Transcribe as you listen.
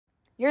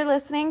You're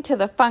listening to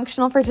the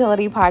Functional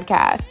Fertility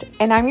Podcast,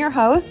 and I'm your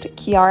host,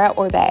 Kiara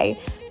Orbe,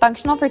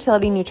 Functional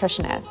Fertility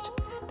Nutritionist.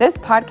 This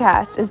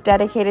podcast is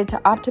dedicated to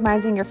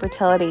optimizing your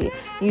fertility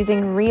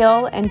using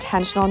real,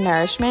 intentional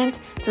nourishment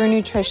through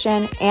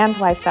nutrition and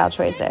lifestyle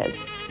choices.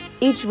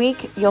 Each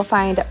week, you'll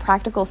find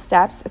practical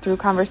steps through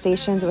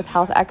conversations with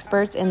health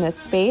experts in this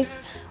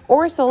space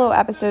or solo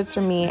episodes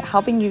from me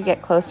helping you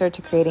get closer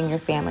to creating your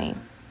family.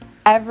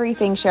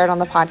 Everything shared on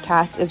the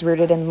podcast is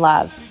rooted in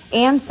love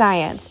and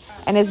science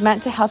and is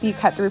meant to help you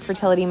cut through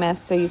fertility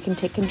myths so you can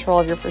take control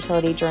of your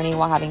fertility journey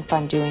while having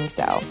fun doing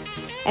so.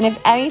 And if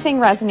anything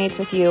resonates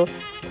with you,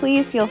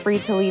 please feel free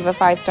to leave a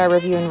 5-star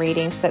review and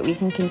rating so that we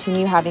can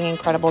continue having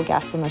incredible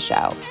guests on the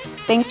show.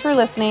 Thanks for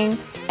listening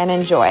and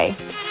enjoy.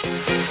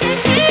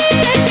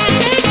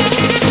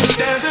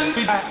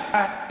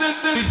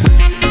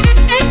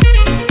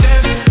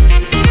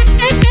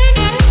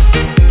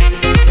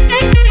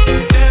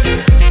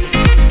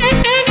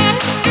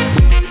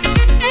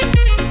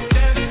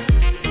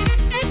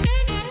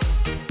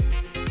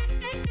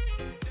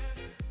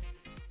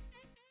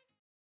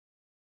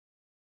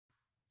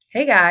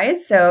 Hey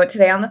guys, so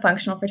today on the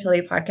Functional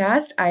Fertility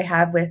Podcast, I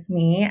have with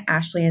me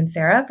Ashley and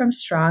Sarah from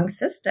Strong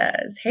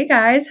Sisters. Hey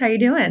guys, how you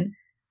doing?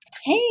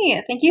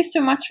 Hey, thank you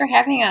so much for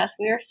having us.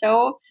 I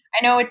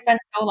know it's been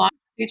so long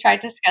since we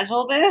tried to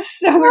schedule this.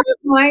 So Oh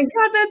my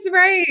God, that's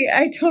right.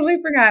 I totally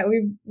forgot.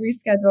 We've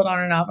rescheduled on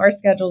and off. Our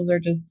schedules are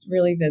just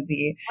really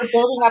busy. We're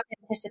building up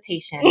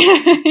anticipation.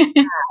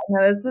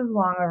 No, this is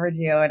long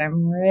overdue, and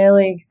I'm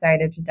really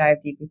excited to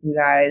dive deep with you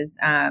guys.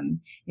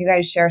 You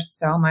guys share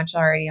so much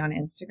already on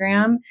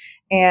Instagram,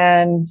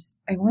 and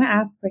I want to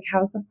ask,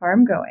 how's the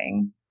farm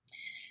going?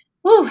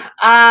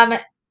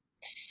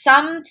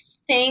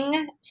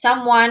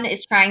 Someone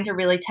is trying to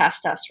really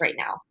test us right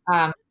now.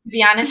 To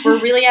be honest,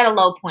 we're really at a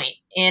low point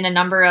in a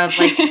number of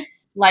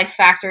life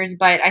factors,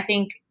 but I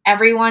think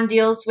everyone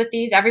deals with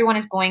these. Everyone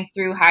is going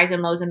through highs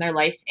and lows in their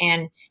life,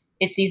 and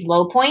it's these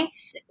low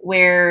points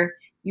where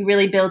you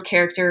really build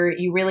character,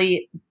 you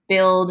really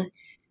build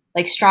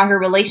stronger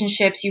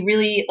relationships. You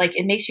really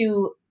it makes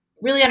you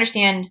really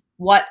understand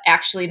what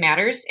actually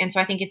matters. And so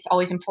I think it's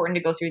always important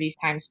to go through these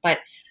times, but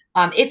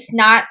it's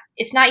not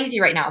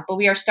easy right now. But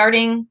we are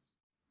starting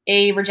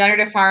a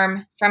regenerative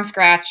farm from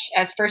scratch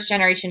as first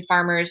generation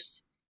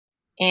farmers,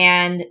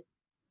 and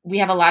we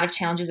have a lot of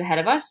challenges ahead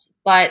of us,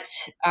 but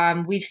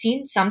we've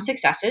seen some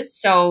successes.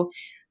 So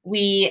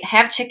we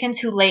have chickens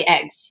who lay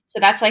eggs. So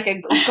that's like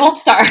a gold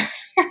star.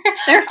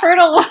 They're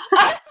fertile.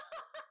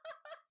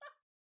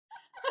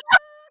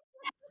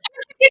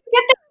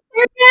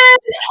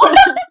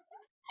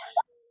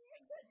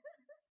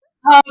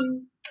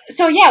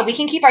 So yeah, we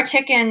can keep our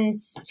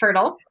chickens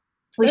fertile.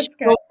 That's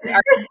good.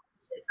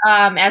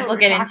 As we'll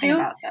get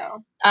into.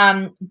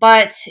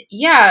 But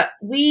yeah,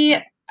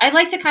 I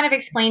like to kind of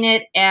explain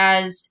it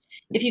as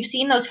if you've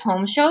seen those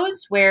home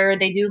shows where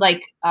they do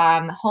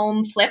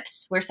home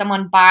flips, where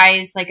someone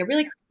buys a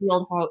really creepy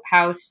old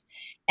house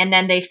and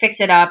then they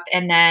fix it up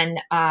and then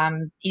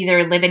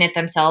either live in it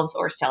themselves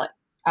or sell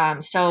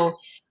it. So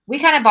we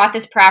kind of bought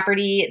this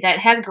property that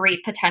has great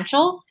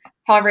potential.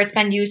 However, it's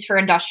been used for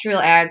industrial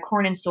ag,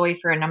 corn and soy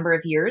for a number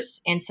of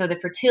years. And so the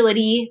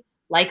fertility,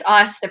 like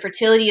us, the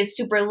fertility is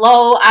super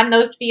low on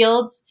those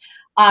fields.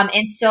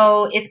 And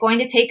so it's going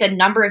to take a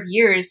number of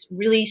years,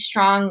 really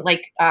strong,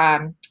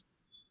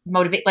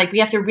 motivate. We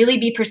have to really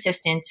be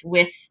persistent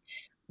with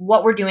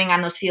what we're doing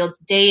on those fields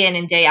day in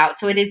and day out.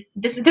 So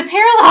this is the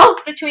parallels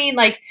between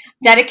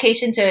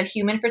dedication to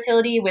human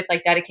fertility with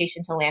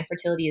dedication to land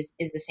fertility is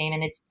the same.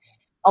 And it's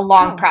a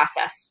long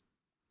process.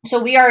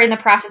 So we are in the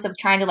process of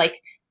trying to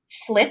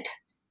flip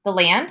the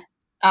land.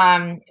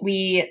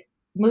 We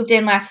moved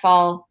in last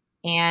fall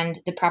and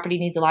the property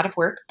needs a lot of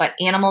work, but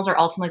animals are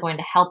ultimately going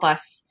to help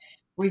us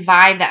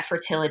revive that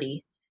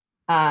fertility.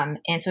 And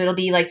so it'll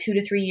be 2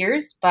 to 3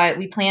 years, but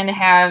we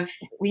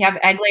have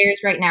egg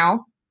layers right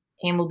now,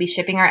 and we'll be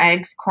shipping our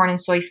eggs corn and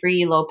soy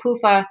free, low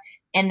PUFA,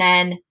 and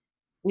then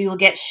we will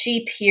get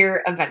sheep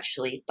here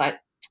eventually. But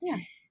yeah,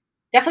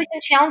 definitely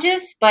some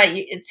challenges, but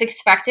it's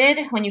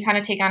expected when you kind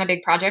of take on a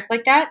big project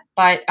like that.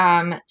 But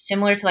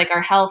similar to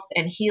our health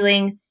and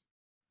healing,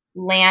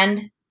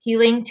 land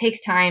healing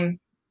takes time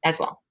as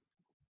well.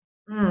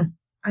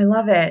 I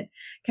love it.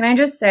 Can I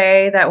just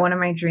say that one of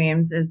my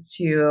dreams is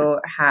to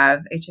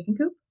have a chicken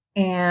coop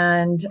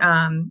and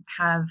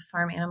have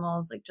farm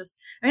animals,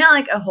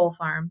 not a whole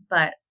farm,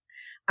 but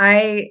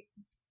I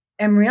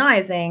am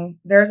realizing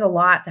there's a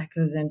lot that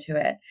goes into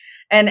it.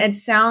 And it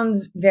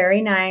sounds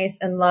very nice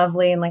and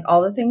lovely and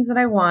all the things that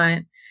I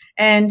want.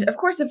 And of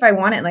course, if I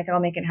want it, I'll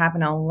make it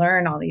happen. I'll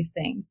learn all these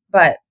things.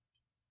 But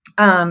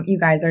you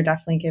guys are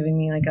definitely giving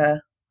me a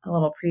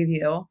little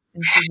preview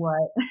into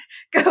what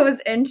goes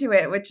into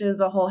it, which is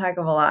a whole heck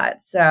of a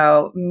lot.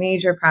 So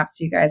major props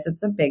to you guys.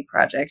 It's a big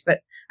project,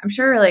 but I'm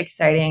sure really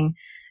exciting,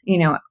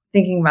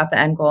 thinking about the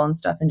end goal and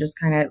stuff and just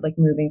kind of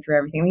moving through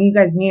everything. I mean, you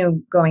guys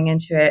knew going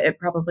into it, it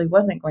probably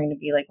wasn't going to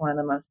be one of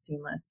the most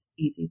seamless,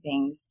 easy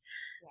things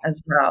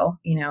as well.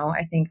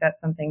 I think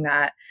that's something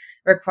that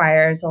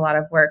requires a lot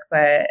of work,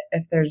 but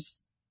if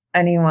there's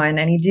anyone,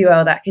 any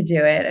duo that could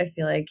do it. I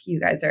feel like you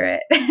guys are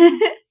it.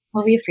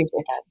 Well, we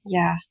appreciate that.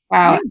 Yeah.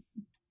 Wow.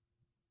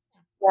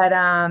 But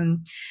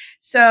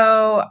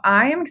so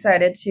I am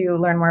excited to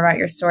learn more about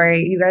your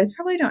story. You guys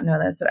probably don't know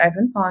this, but I've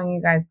been following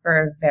you guys for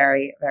a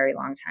very, very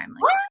long time.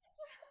 Like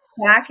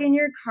back in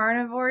your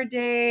carnivore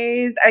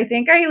days, I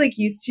think I like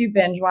used to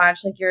binge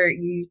watch like your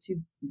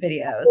YouTube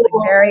videos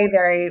like very,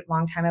 very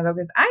long time ago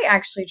because I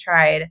actually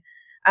tried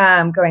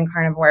going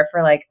carnivore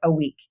for like a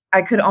week.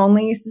 I could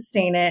only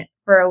sustain it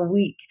for a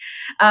week.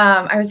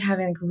 I was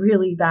having like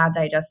really bad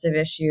digestive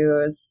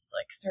issues,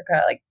 like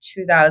circa like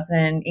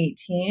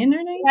 2018 or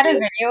 19. You had a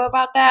video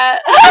about that?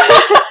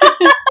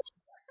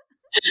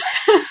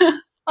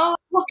 Oh,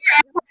 you're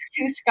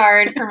too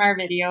scarred from our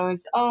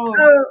videos. Oh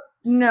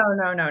no,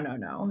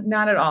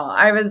 not at all.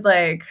 I was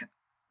like,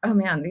 oh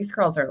man, these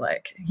girls are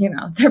like,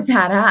 they're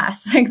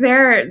badass. Like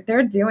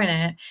they're doing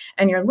it,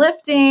 and you're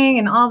lifting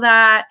and all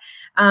that.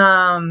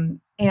 And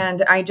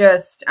I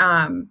just,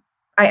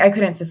 I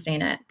couldn't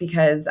sustain it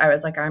because I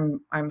was like,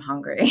 I'm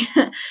hungry.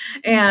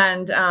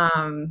 And,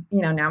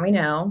 now we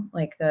know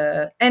like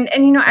and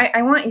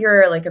I want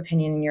your like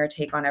opinion and your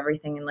take on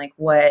everything and like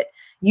what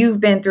you've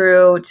been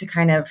through to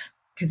kind of,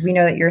 because we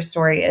know that your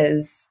story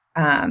is,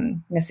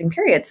 missing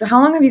periods. So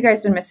how long have you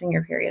guys been missing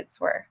your periods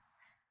for?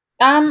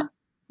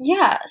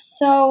 Yeah.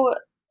 So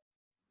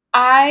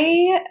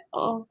I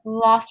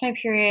lost my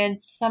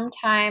period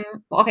sometime.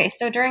 Okay,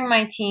 so during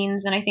my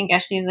teens, and I think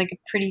Ashley is like a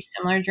pretty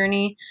similar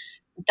journey.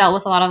 Dealt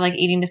with a lot of like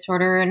eating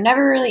disorder,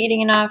 never really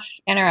eating enough,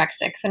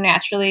 anorexic. So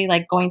naturally,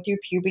 like going through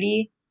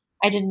puberty,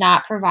 I did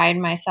not provide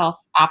myself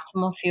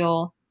optimal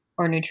fuel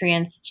or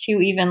nutrients to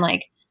even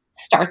like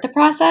start the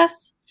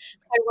process.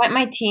 So I went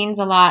my teens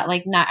a lot.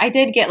 Like I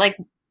did get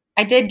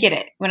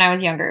it when I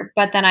was younger,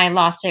 but then I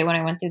lost it when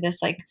I went through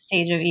this like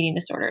stage of eating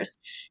disorders.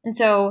 And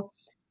so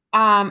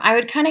I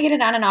would kind of get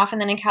it on and off.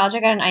 And then in college, I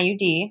got an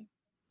IUD.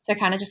 So I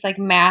kind of just like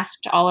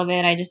masked all of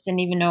it. I just didn't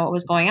even know what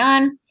was going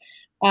on.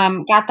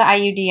 Got the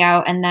IUD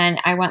out, and then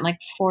I went like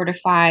 4 to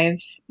 5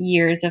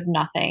 years of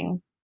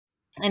nothing.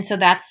 And so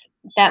that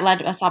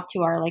led us up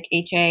to our like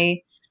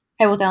HA,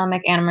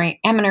 hypothalamic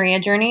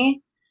amenorrhea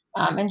journey.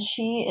 And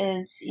she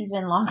is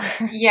even longer.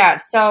 Yeah.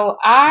 So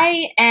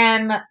I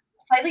am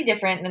slightly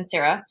different than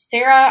Sarah.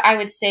 Sarah, I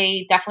would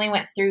say, definitely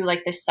went through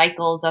like the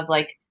cycles of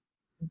like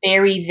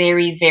very,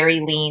 very,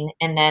 very lean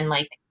and then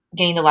like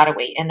gained a lot of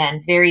weight and then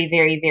very,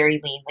 very, very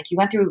lean. Like you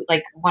went through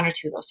like 1 or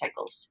 2 of those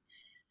cycles.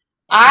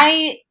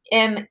 I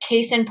am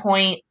case in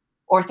point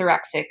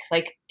orthorexic.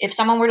 Like if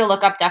someone were to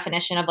look up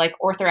definition of like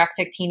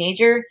orthorexic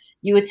teenager,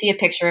 you would see a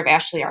picture of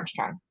Ashley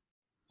Armstrong.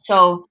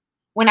 So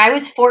when I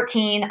was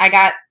 13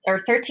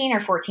 or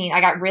 14, I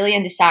got really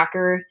into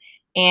soccer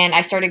and I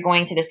started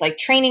going to this like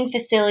training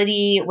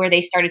facility where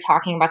they started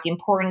talking about the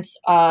importance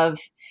of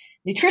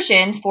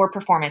nutrition for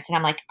performance. And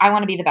I'm like, I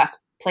want to be the best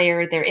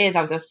player there is.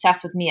 I was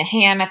obsessed with Mia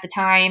Hamm at the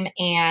time,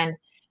 and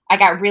I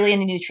got really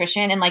into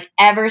nutrition. And like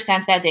ever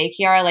since that day,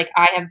 Kiara, like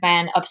I have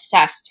been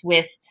obsessed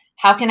with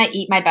how can I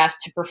eat my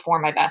best to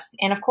perform my best.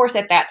 And of course,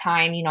 at that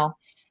time,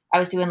 I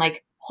was doing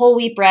like whole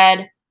wheat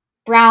bread,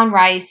 brown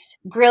rice,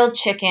 grilled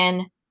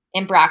chicken,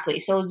 and broccoli.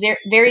 So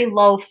very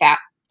low fat.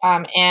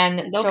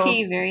 And low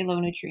key, very low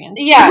nutrients.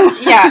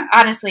 Yeah,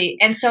 honestly.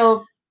 And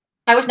so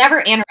I was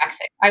never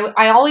anorexic.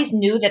 I always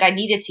knew that I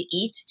needed to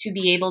eat to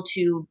be able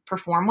to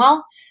perform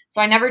well.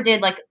 So I never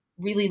did like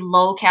really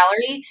low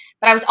calorie,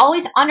 but I was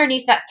always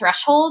underneath that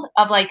threshold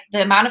of like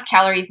the amount of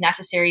calories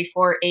necessary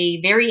for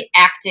a very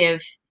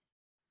active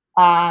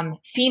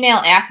female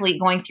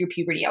athlete going through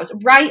puberty. I was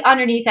right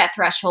underneath that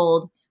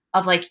threshold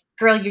of like,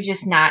 girl, you're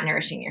just not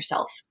nourishing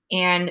yourself.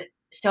 And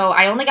so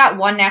I only got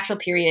 1 natural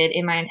period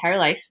in my entire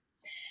life.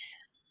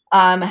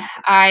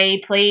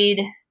 I played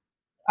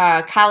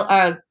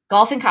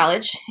golf in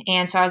college.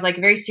 And so I was like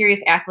a very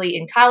serious athlete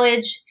in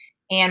college.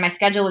 And my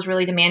schedule was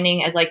really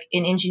demanding as like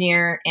an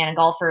engineer and a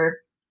golfer.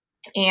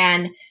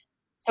 And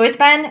so it's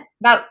been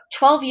about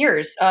 12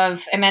 years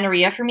of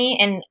amenorrhea for me.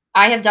 And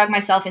I have dug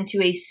myself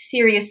into a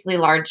seriously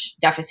large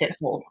deficit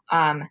hole.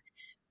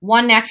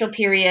 1 natural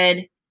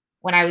period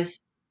when I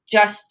was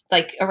just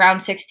like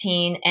around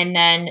 16, and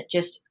then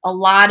just a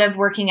lot of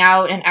working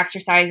out and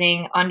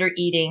exercising, under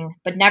eating,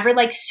 but never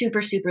like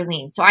super, super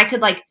lean. So I could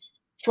like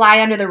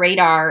fly under the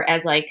radar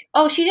as like,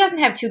 oh, she doesn't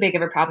have too big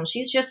of a problem.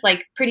 She's just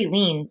like pretty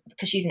lean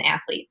because she's an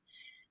athlete.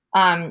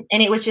 And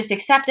it was just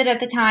accepted at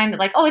the time that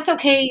like, oh, it's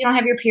okay. You don't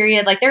have your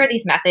period. Like there are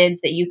these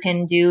methods that you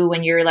can do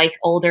when you're like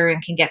older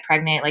and can get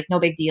pregnant, like no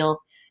big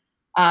deal.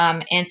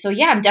 And so,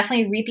 yeah, I'm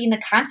definitely reaping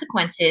the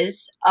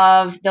consequences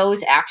of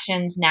those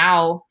actions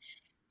now,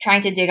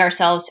 trying to dig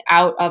ourselves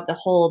out of the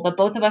hole. But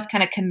both of us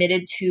kind of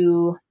committed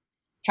to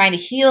trying to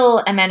heal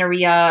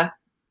amenorrhea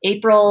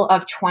April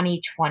of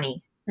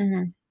 2020.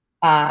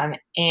 Mm-hmm.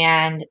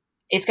 And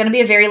it's going to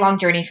be a very long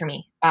journey for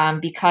me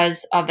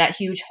because of that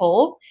huge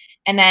hole.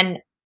 And then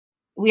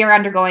we are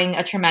undergoing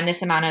a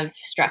tremendous amount of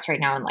stress right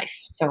now in life.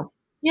 So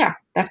yeah,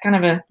 that's kind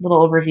of a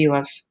little overview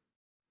of.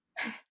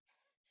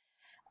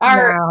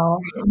 are Wow.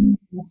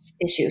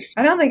 issues.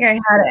 I don't think I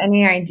had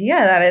any idea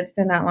that it's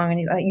been that long.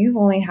 And you've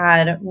only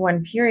had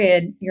one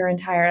period your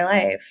entire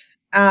life.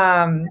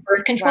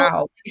 Birth control,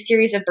 Wow. a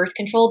series of birth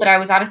control, but I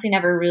was honestly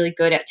never really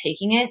good at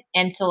taking it.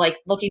 And so like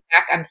looking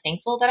back, I'm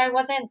thankful that I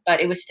wasn't, but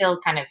it was still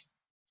kind of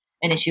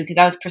an issue because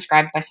I was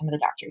prescribed by some of the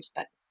doctors.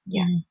 But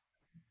yeah.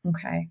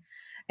 Okay.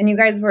 And you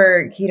guys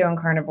were keto and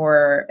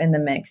carnivore in the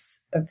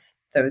mix of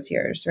those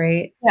years,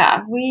 right?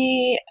 Yeah,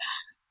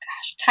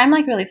 time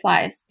like really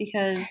flies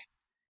because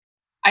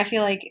I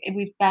feel like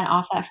we've been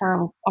off that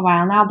for a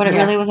while now, but it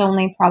really was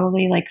only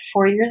probably like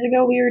 4 years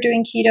ago we were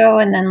doing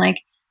keto, and then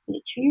like, was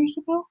it 2 years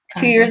ago?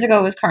 Carnivore. 2 years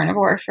ago was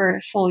carnivore for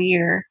a full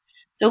year.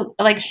 So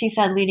like she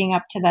said, leading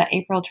up to that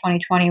April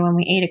 2020 when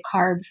we ate a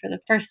carb for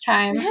the first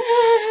time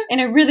in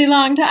a really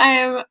long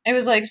time, it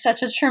was like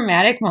such a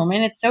traumatic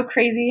moment. It's so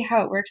crazy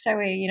how it works that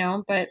way, you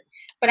know, but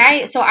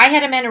I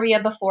had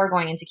amenorrhea before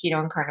going into keto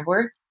and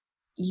carnivore.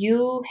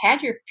 You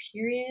had your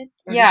period?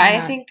 Yeah,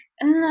 I think,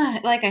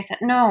 like I said,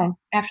 no,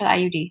 after the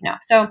IUD, no.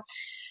 So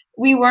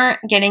we weren't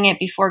getting it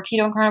before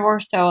keto and carnivore.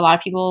 So a lot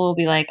of people will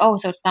be like, oh,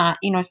 so it's not,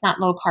 it's not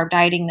low carb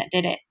dieting that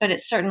did it, but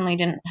it certainly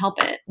didn't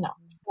help it. No.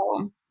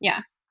 So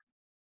yeah.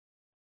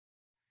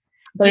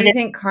 Do you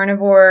think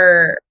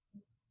carnivore,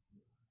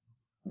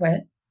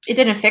 what? It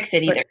didn't fix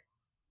it either.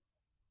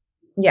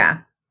 Yeah,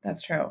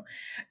 that's true.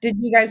 Did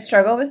you guys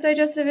struggle with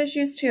digestive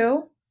issues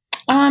too?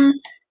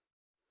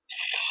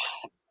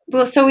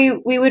 Well, so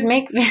we would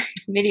make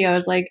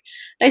videos like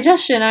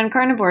digestion on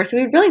carnivore. So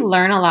we'd really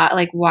learn a lot,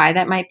 like why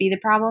that might be the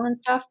problem and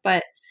stuff.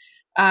 But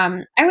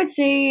I would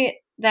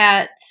say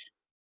that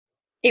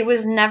it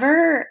was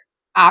never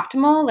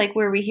optimal, like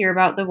where we hear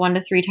about the 1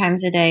 to 3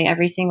 times a day,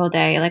 every single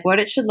day, like what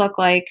it should look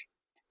like.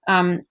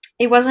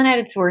 It wasn't at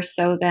its worst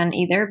though then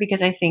either,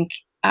 because I think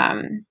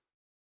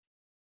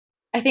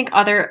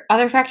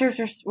other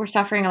factors were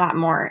suffering a lot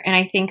more. And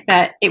I think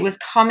that it was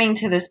coming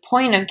to this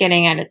point of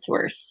getting at its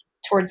worst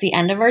towards the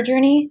end of our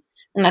journey.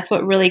 And that's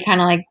what really kind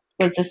of like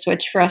was the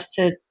switch for us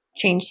to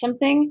change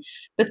something.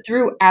 But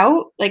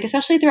throughout, like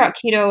especially throughout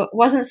keto, it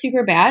wasn't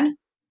super bad.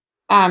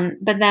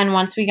 But then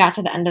once we got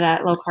to the end of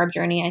that low carb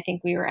journey, I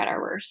think we were at our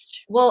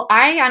worst. Well,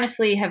 I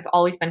honestly have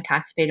always been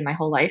constipated my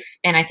whole life.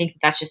 And I think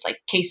that's just like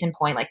case in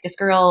point, like this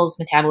girl's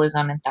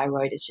metabolism and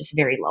thyroid is just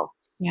very low.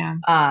 Yeah.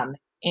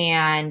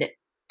 And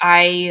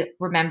I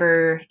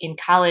remember in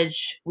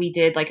college, we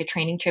did like a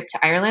training trip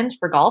to Ireland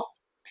for golf.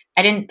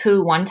 I didn't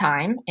poo one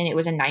time and it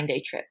was a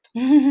 9-day trip.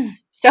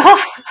 So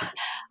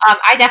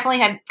I definitely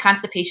had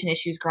constipation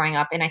issues growing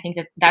up. And I think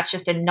that that's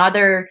just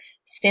another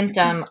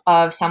symptom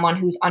of someone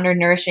who's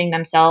undernourishing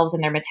themselves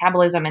and their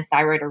metabolism and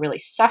thyroid are really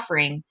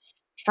suffering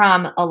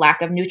from a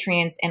lack of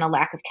nutrients and a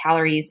lack of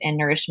calories and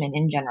nourishment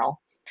in general.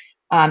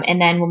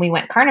 And then when we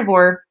went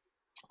carnivore,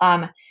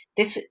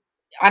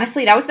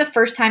 honestly, that was the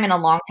first time in a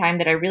long time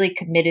that I really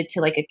committed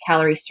to like a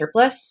calorie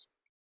surplus.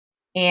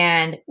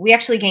 And we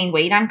actually gained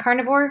weight on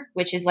carnivore,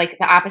 which is like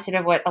the opposite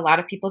of what a lot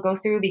of people go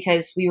through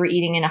because we were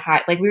eating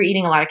we were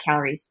eating a lot of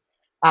calories.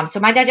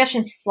 So my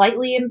digestion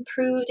slightly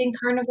improved in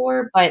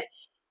carnivore, but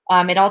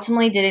it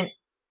ultimately didn't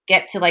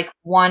get to like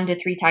 1 to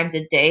 3 times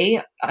a day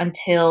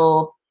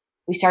until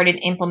we started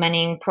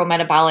implementing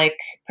pro-metabolic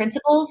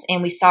principles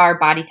and we saw our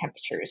body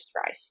temperatures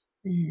rise.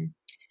 Mm-hmm.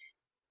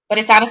 But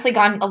it's honestly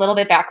gone a little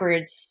bit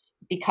backwards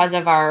because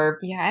of our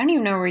I don't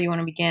even know where you want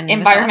to begin.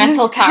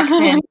 Environmental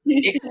toxin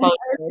exposure.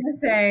 I was going to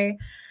say,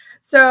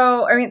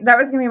 so I mean that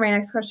was going to be my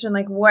next question.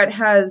 Like, what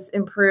has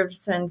improved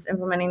since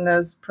implementing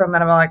those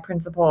pro-metabolic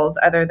principles,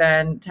 other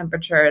than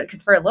temperature?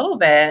 Because for a little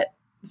bit,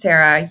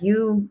 Sarah,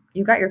 you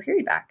got your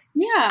period back.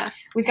 Yeah,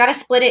 we've got to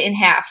split it in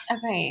half.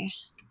 Okay,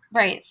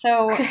 right.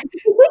 So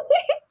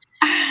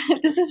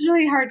this is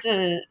really hard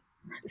to.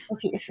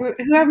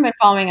 Who haven't been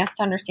following us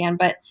to understand,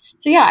 but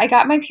so yeah, I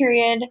got my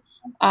period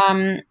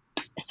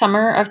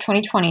summer of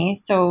 2020,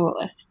 so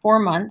 4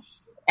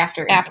 months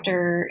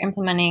after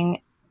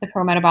implementing the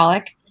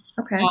pro-metabolic.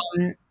 Okay.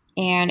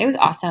 And it was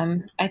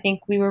awesome. I think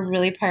we were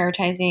really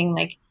prioritizing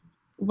like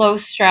low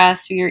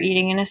stress. We were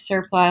eating in a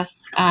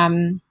surplus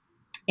and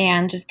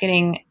just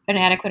getting an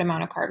adequate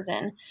amount of carbs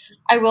in.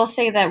 I will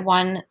say that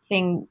one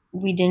thing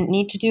we didn't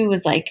need to do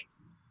was like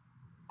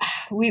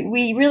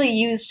we really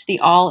used the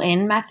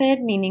all-in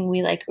method, meaning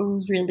we like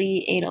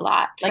really ate a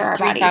lot for like our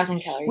 3,000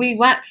 bodies. calories. We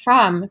went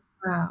from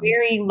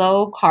very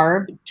low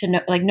carb to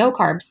no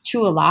carbs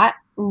to a lot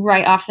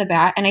right off the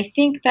bat. And I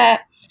think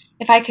that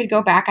if I could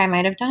go back, I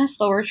might have done a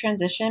slower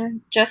transition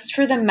just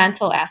for the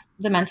mental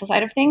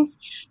side of things,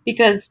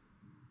 because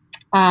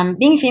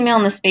being female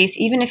in the space,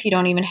 even if you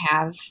don't even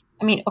have,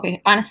 I mean,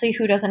 okay, honestly,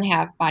 who doesn't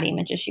have body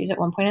image issues at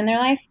one point in their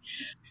life?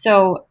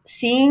 So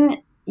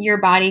seeing your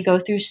body go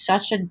through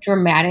such a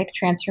dramatic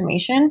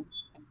transformation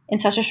in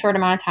such a short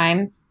amount of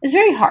time is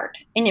very hard.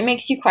 And it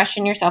makes you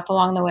question yourself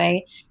along the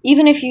way.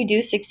 Even if you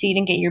do succeed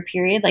and get your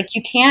period, like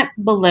you can't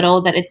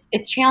belittle that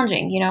it's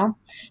challenging,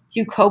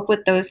 to cope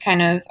with those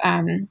kind of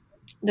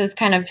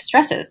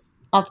stresses.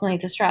 Ultimately,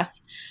 it's a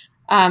stress.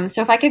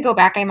 So if I could go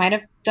back, I might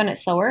have done it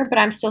slower, but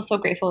I'm still so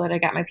grateful that I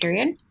got my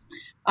period.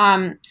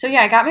 So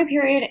yeah, I got my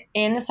period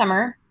in the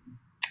summer.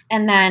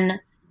 And then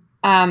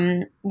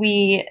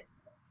we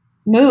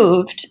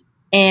moved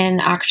in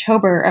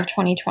October of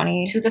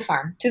 2020 to the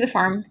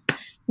farm.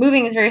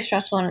 Moving is very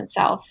stressful in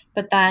itself,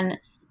 but then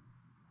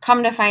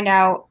come to find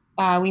out,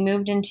 we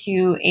moved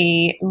into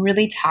a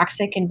really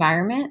toxic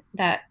environment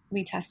that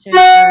we tested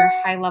for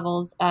high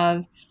levels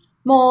of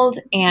mold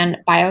and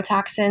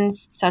biotoxins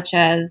such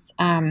as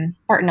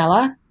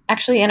Bartonella,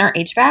 actually in our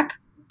HVAC,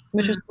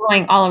 which was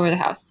blowing all over the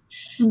house.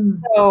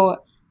 So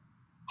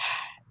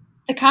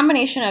the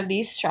combination of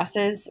these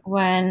stresses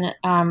when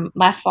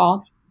last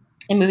fall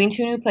and moving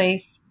to a new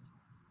place,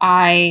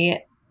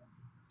 I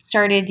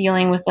started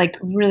dealing with like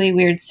really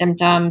weird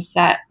symptoms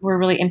that were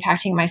really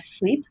impacting my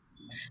sleep.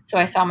 So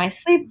I saw my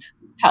sleep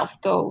health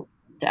go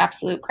to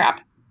absolute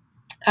crap.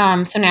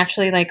 So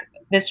naturally, like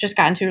this just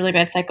got into a really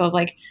bad cycle of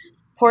like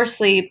poor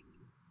sleep,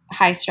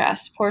 high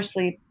stress, poor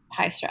sleep,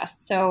 high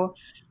stress. So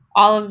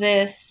all of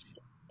this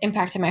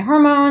impacted my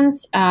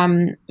hormones,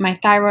 my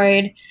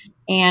thyroid,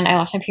 and I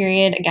lost my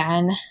period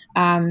again.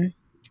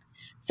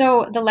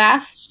 So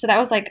that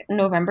was like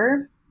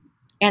November,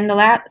 and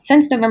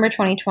since November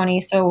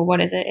 2020. So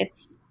what is it?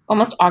 It's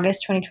almost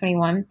August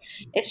 2021.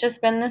 It's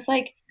just been this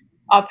like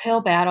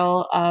uphill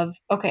battle of,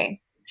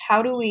 okay,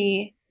 how do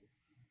we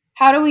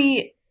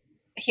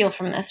heal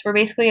from this? We're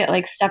basically at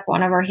like step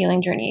 1 of our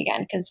healing journey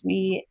again, because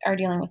we are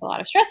dealing with a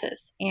lot of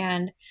stresses.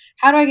 And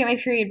how do I get my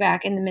period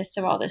back in the midst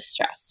of all this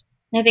stress?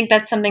 And I think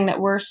that's something that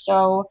we're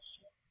so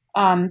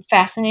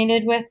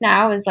fascinated with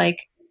now, is like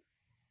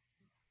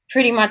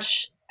pretty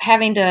much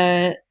having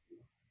to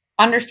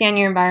understand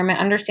your environment,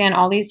 understand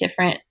all these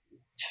different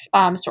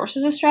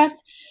sources of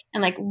stress,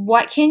 and like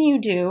what can you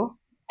do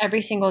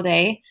every single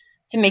day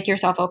to make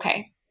yourself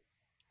okay?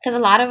 Because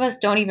a lot of us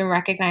don't even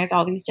recognize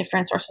all these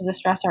different sources of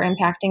stress are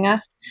impacting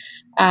us.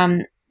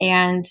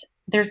 And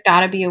there's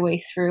got to be a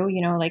way through,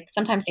 like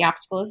sometimes the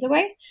obstacle is the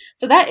way.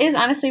 So that is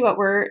honestly what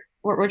we're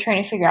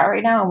trying to figure out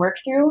right now and work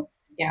through.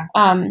 Yeah.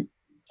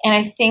 And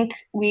I think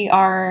we're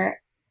on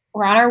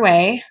our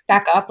way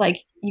back up. Like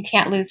you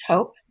can't lose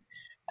hope.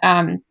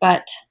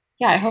 But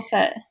yeah, I hope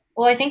that.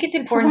 Well, I think it's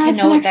important to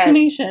note that.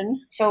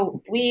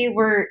 So we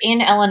were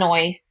in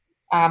Illinois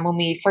when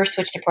we first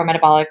switched to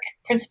pro-metabolic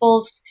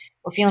principles.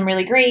 We're feeling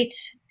really great.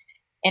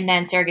 And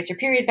then Sarah gets her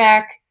period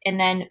back. And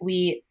then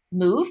we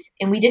move,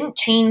 and we didn't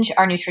change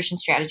our nutrition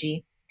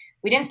strategy.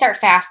 We didn't start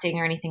fasting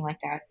or anything like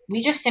that.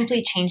 We just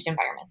simply changed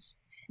environments.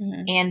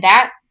 Mm-hmm. And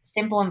that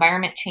simple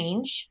environment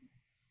change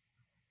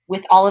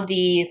with all of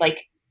the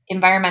like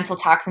environmental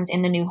toxins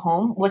in the new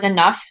home was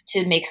enough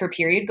to make her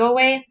period go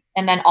away,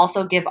 and then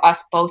also give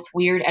us both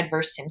weird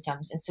adverse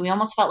symptoms. And so we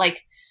almost felt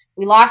like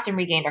we lost and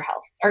regained our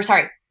health. Or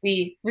sorry,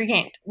 we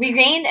regained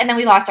and then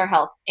we lost our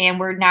health, and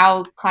we're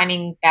now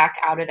climbing back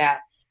out of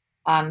that.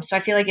 So I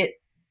feel like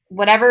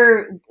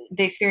whatever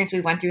the experience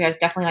we went through has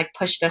definitely like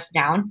pushed us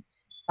down.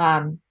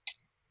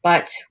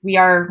 But we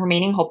are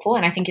remaining hopeful.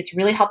 And I think it's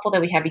really helpful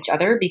that we have each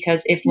other,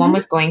 because if one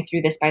was going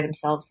through this by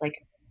themselves, like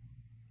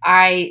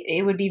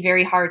it would be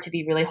very hard to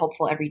be really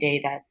hopeful every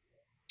day that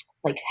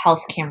like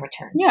health can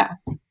return. Yeah.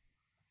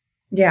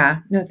 Yeah.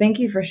 No, thank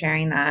you for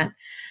sharing that.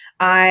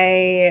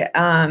 I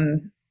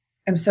am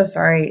so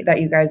sorry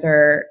that you guys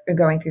are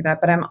going through that,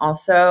 but I'm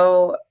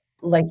also,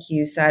 like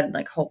you said,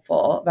 like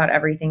hopeful about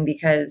everything,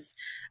 because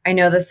I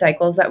know the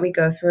cycles that we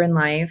go through in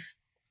life,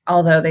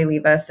 although they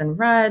leave us in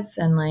ruts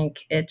and like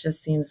it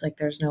just seems like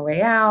there's no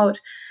way out.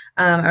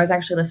 I was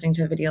actually listening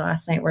to a video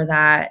last night where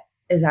that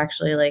is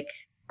actually like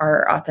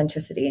our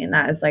authenticity, and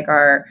that is like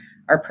our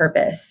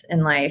purpose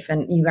in life.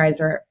 And you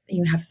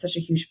have such a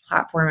huge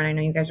platform, and I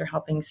know you guys are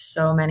helping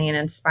so many and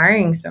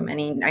inspiring so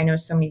many. I know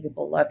so many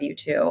people love you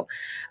too.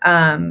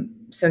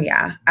 So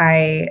yeah,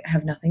 I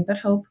have nothing but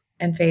hope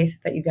and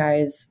faith that you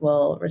guys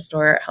will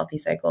restore healthy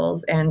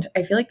cycles. And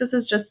I feel like this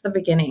is just the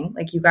beginning.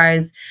 Like you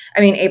guys,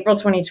 I mean, April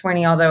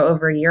 2020, although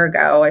over a year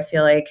ago, I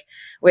feel like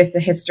with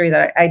the history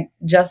that I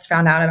just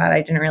found out about,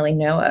 I didn't really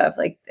know of,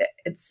 like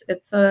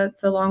it's a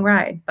long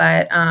ride,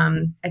 but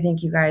I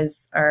think you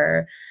guys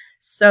are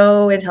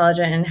so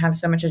intelligent and have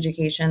so much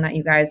education that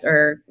you guys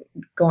are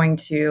going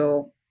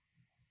to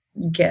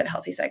get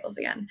healthy cycles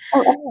again.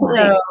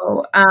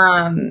 So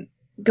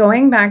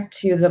going back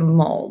to the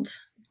mold,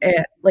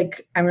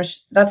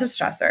 that's a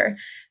stressor.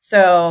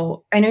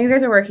 So I know you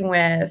guys are working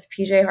with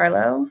PJ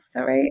Harlow. Is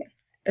that right?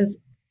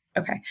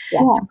 Okay. Yeah.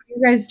 So what are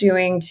you guys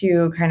doing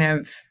to kind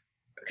of,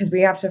 because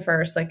we have to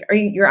first, like,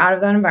 you're out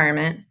of that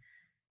environment?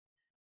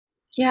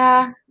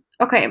 Yeah.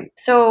 Okay.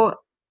 So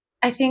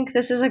I think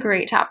this is a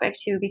great topic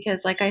too,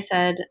 because like I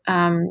said,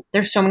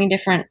 there's so many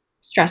different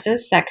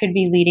stresses that could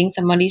be leading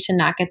somebody to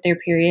not get their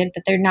period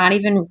that they're not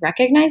even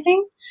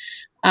recognizing.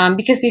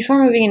 Because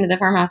before moving into the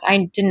farmhouse,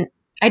 I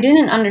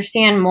didn't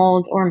understand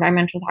mold or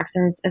environmental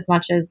toxins as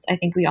much as I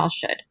think we all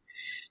should.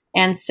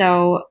 And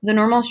so the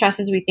normal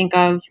stresses we think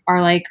of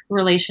are like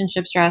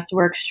relationship stress,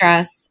 work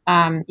stress,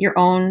 your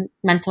own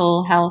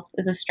mental health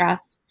is a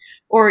stress,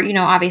 or,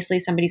 obviously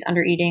somebody's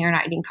under eating or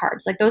not eating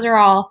carbs. Like those are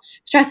all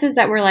stresses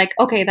that we're like,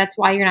 okay, that's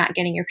why you're not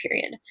getting your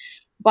period.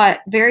 But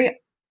very,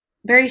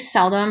 very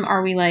seldom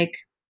are we like,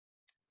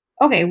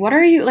 okay, what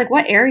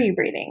air are you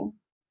breathing?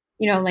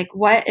 Like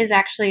what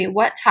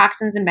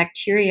toxins and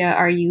bacteria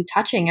are you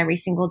touching every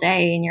single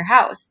day in your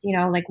house?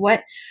 Like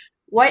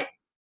what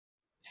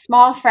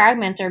small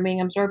fragments are being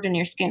absorbed in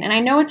your skin. And I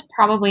know it's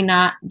probably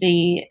not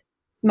the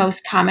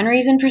most common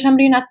reason for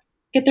somebody not to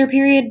get their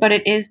period, but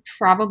it is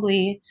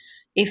probably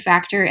a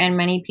factor in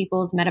many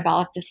people's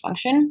metabolic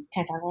dysfunction. Can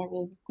I talk about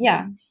it?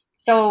 Yeah.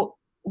 So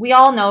we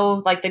all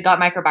know like the gut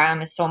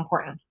microbiome is so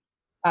important.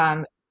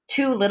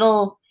 Two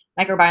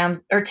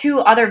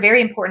other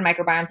very important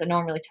microbiomes that no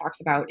one really talks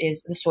about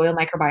is the soil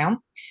microbiome.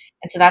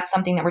 And so that's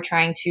something that we're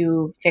trying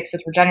to fix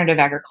with regenerative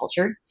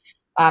agriculture.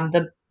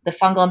 The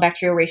fungal and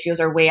bacterial ratios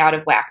are way out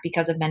of whack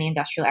because of many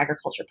industrial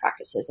agriculture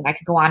practices. And I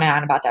could go on and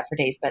on about that for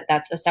days, but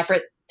that's a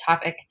separate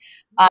topic.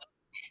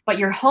 But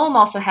your home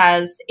also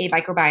has a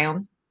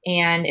microbiome.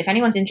 And if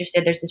anyone's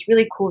interested, there's this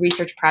really cool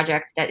research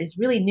project that is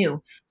really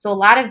new. So a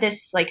lot of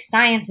this like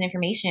science and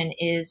information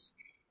is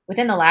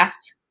within the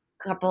last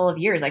couple of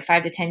years, like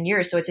 5 to 10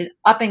 years. So it's an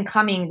up and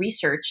coming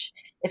research.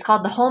 It's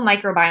called the Home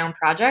Microbiome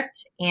Project.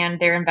 And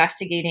they're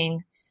investigating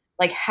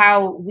like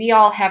how we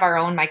all have our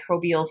own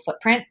microbial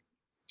footprint.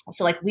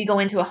 So like we go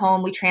into a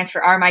home, we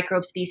transfer our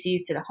microbe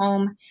species to the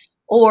home.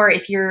 Or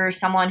if you're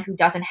someone who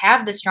doesn't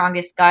have the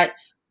strongest gut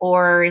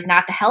or is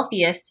not the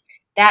healthiest,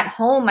 that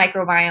home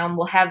microbiome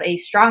will have a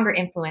stronger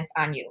influence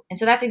on you. And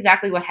so that's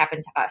exactly what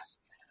happened to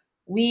us.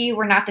 We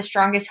were not the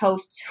strongest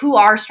hosts. Who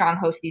are strong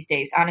hosts these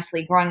days,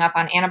 honestly, growing up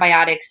on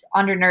antibiotics,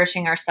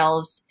 undernourishing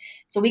ourselves.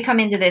 So we come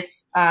into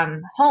this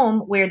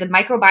home where the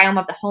microbiome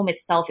of the home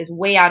itself is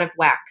way out of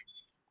whack.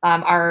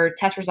 Our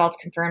test results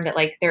confirm that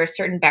like there are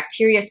certain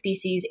bacteria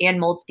species and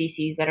mold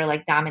species that are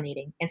like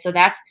dominating. And so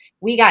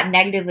we got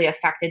negatively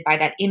affected by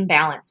that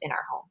imbalance in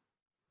our home.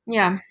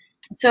 Yeah.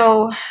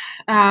 So,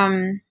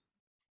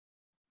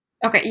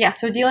 okay. Yeah.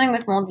 So dealing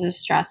with mold is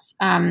stress.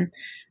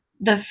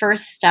 The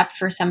first step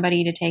for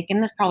somebody to take,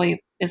 and this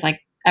probably is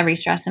like every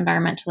stress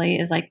environmentally,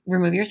 is like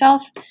remove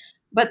yourself.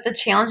 But the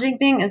challenging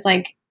thing is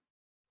like,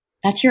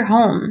 that's your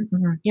home.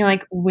 Mm-hmm. You're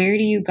like, where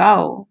do you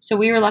go? So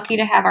we were lucky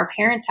to have our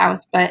parents'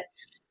 house, but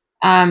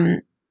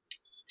to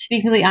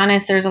be completely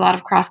honest, there's a lot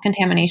of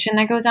cross-contamination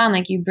that goes on.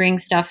 Like you bring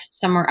stuff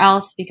somewhere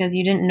else because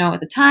you didn't know at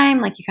the time.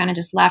 Like you kind of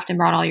just left and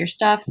brought all your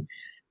stuff.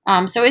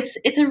 So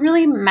it's a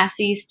really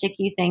messy,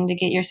 sticky thing to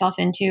get yourself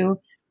into.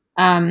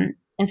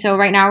 And so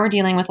right now we're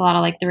dealing with a lot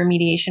of like the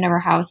remediation of our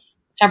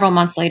house several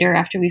months later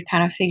after we've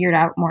kind of figured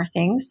out more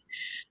things.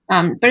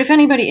 But if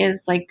anybody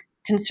is like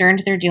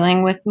concerned they're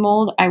dealing with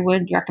mold, I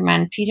would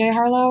recommend PJ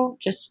Harlow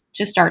just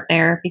to start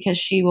there because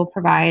she will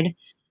provide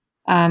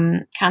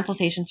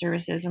consultation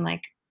services and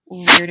like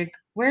where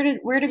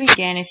to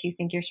begin if you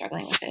think you're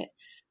struggling with it.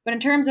 But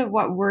in terms of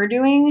what we're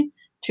doing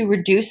to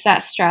reduce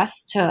that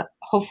stress to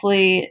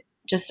hopefully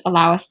just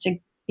allow us to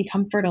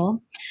become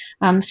fertile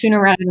sooner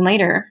rather than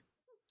later,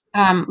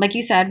 like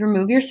you said,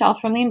 remove yourself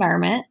from the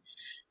environment,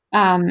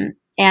 and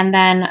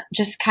then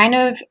just kind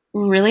of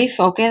really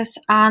focus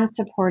on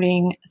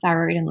supporting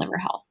thyroid and liver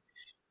health.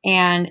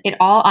 And it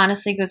all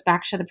honestly goes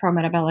back to the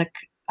pro-metabolic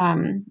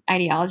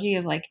ideology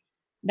of like,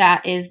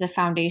 that is the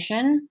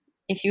foundation.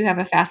 If you have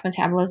a fast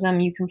metabolism,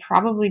 you can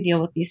probably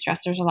deal with these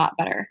stressors a lot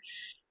better.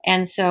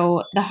 And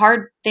so the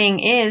hard thing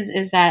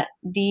is that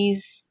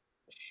these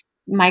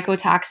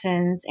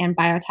mycotoxins and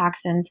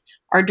biotoxins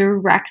are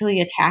directly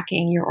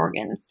attacking your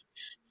organs.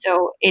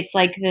 So it's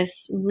like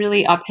this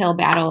really uphill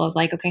battle of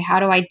like, okay, how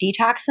do I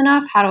detox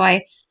enough? How do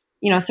I,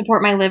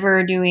 support my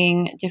liver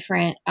doing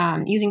different,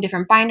 using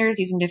different binders,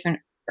 using different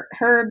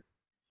herbs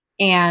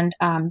and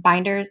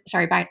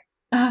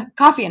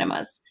coffee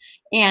enemas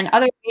and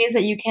other ways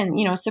that you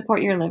can,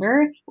 support your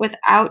liver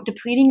without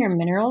depleting your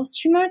minerals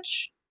too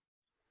much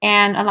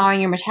and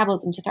allowing your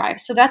metabolism to thrive.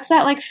 So that's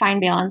that like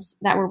fine balance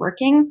that we're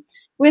working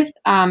with.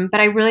 But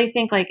I really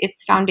think like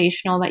it's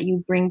foundational that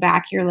you bring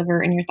back your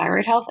liver and your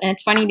thyroid health. And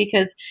it's funny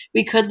because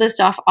we could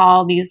list off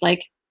all these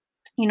like,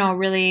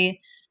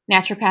 really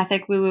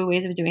naturopathic woo-woo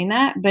ways of doing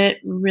that, but it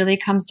really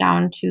comes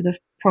down to the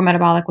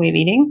pro-metabolic way of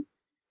eating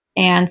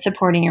and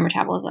supporting your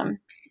metabolism.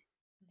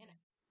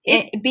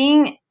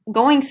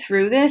 Going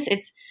through this,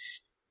 it's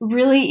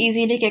really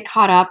easy to get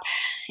caught up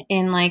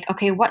in like,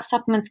 okay, what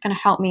supplement's going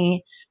to help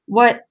me?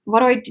 What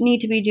do I need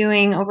to be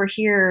doing over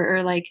here?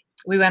 Or like,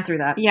 we went through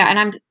that. Yeah.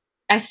 And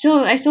I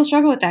still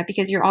struggle with that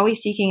because you're always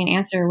seeking an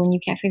answer when you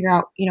can't figure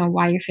out,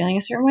 why you're feeling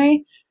a certain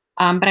way.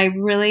 But I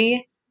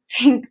really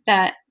think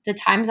that the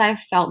times I've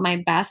felt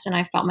my best and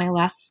I felt my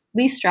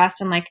least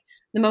stressed and like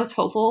the most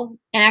hopeful,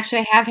 and actually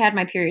I have had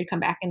my period come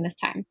back in this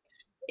time.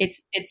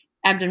 It's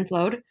ebbed and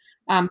flowed.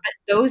 But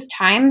those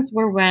times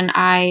were when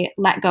I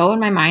let go in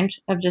my mind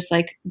of just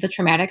like the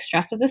traumatic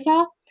stress of this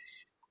all.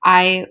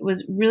 I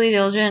was really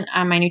diligent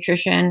on my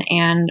nutrition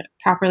and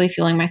properly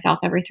fueling myself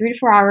every 3 to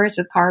 4 hours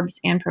with carbs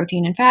and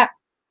protein and fat.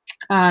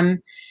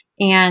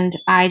 And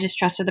I just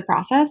trusted the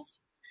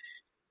process.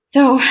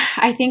 So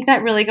I think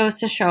that really goes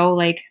to show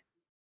like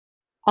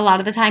a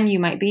lot of the time you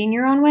might be in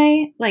your own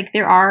way. Like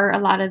there are a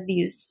lot of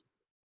these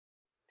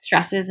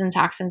stresses and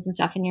toxins and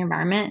stuff in your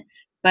environment,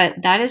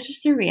 but that is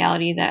just the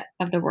reality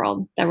of the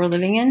world that we're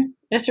living in.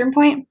 at a certain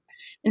point.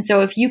 And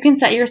so if you can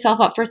set yourself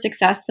up for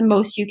success the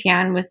most you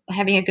can with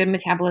having a good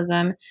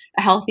metabolism,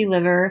 a healthy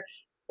liver,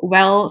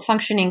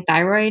 well-functioning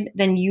thyroid,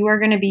 then you are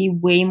going to be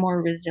way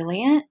more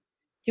resilient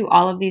to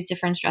all of these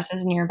different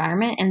stresses in your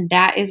environment. And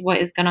that is what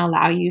is going to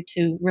allow you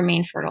to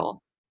remain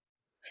fertile.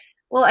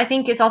 Well, I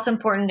think it's also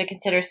important to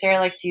consider, Sarah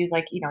likes to use,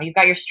 like, you've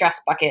got your stress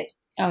bucket.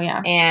 Oh,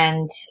 yeah.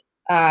 And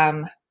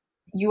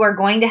you are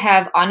going to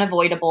have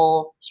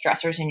unavoidable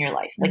stressors in your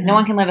life. Like, no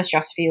one can live a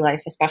stress-free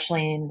life,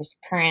 especially in this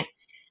current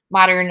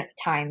modern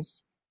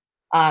times.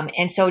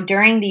 And so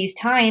during these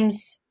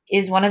times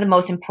is one of the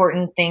most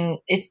important things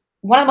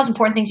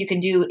you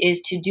can do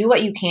is to do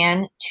what you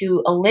can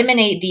to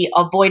eliminate the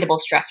avoidable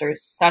stressors,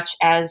 such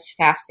as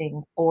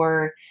fasting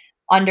or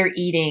under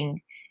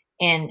eating.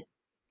 And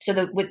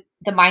so with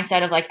the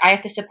mindset of, like, I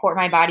have to support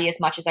my body as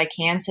much as I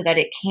can so that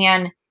it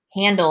can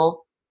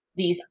handle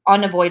these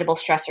unavoidable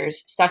stressors,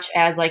 such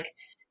as, like,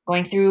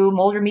 going through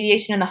mold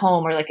remediation in the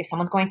home, or, like, if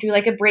someone's going through,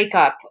 like, a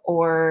breakup,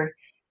 or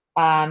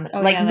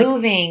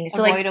moving.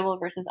 So, avoidable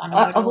versus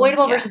unavoidable.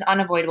 Avoidable versus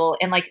unavoidable.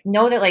 And, like,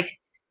 know that, like,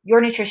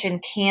 your nutrition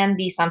can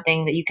be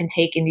something that you can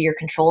take into your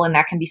control, and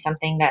that can be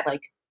something that,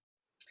 like,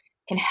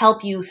 can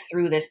help you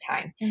through this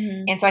time.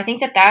 And so I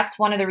think that that's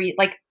one of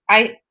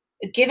the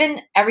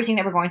given everything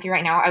that we're going through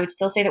right now, I would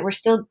still say that we're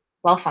still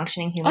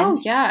well-functioning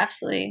humans. Oh, yeah,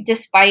 absolutely.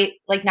 Despite,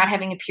 like, not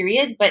having a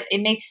period. But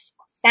it makes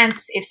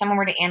sense if someone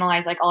were to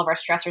analyze, like, all of our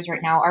stressors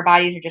right now, our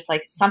bodies are just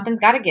like,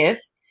 something's got to give.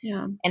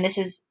 Yeah. And this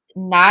is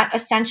not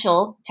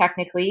essential,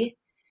 technically,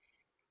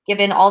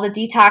 given all the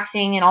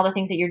detoxing and all the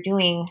things that you're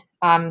doing.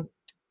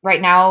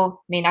 Right now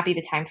may not be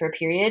the time for a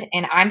period.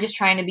 And I'm just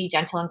trying to be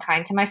gentle and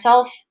kind to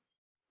myself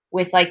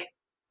with, like,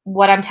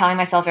 what I'm telling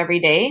myself every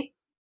day.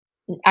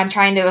 I'm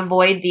trying to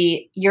avoid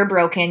you're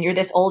broken, you're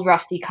this old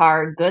rusty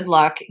car, good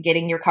luck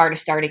getting your car to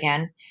start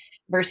again,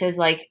 versus,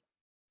 like,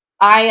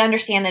 I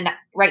understand that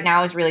right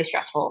now is really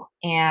stressful,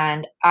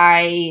 and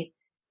I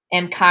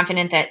am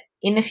confident that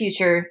in the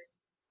future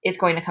it's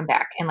going to come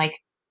back. And, like,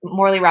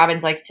 Morley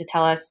Robbins likes to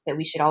tell us that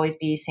we should always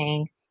be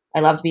saying, I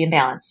love to be in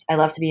balance. I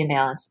love to be in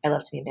balance. I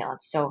love to be in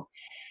balance. So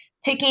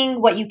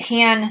taking what you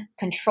can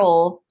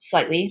control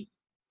slightly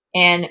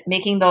and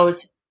making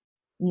those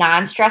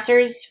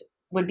non-stressors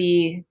would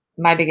be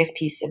my biggest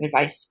piece of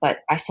advice. But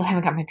I still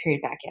haven't got my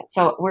period back yet.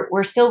 So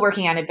we're still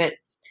working on it, but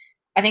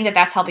I think that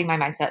that's helping my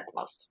mindset the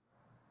most.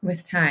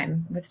 With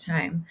time.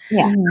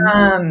 Yeah.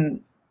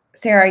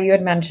 Sarah, you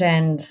had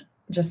mentioned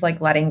just,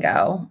 like, letting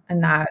go,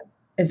 and that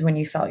is when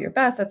you felt your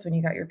best. That's when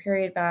you got your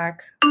period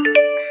back.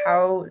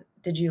 How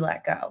did you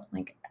let go?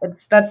 Like,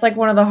 that's like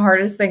one of the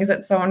hardest things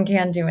that someone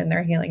can do in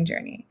their healing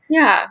journey.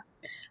 Yeah.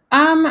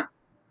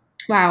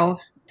 Wow.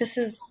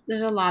 There's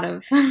a lot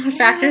of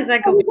factors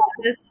that go into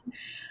this.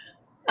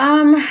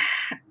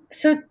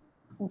 So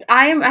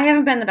I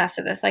haven't been the best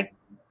at this. Like,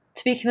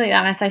 to be completely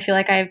honest, I feel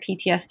like I have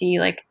PTSD.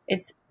 Like,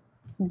 it's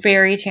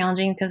very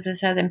challenging because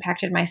this has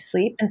impacted my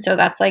sleep. And so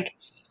that's, like,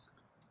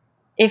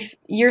 if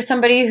you're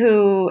somebody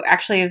who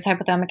actually is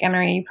hypothalamic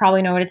amenorrhea, you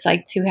probably know what it's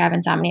like to have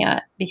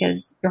insomnia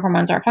because your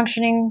hormones aren't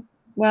functioning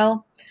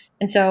well.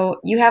 And so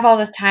you have all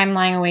this time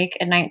lying awake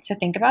at night to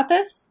think about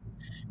this.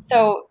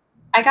 So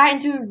I got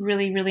into a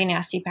really, really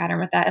nasty pattern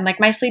with that. And, like,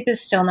 my sleep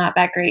is still not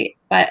that great.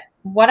 But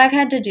what I've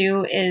had to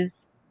do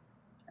is,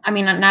 I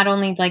mean, not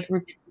only, like,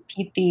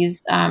 repeat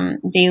these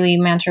daily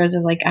mantras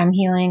of, like, I'm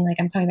healing, like,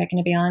 I'm coming back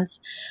into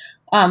balance,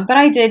 but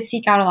I did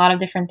seek out a lot of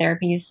different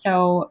therapies.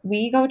 So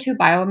we go to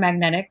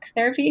biomagnetic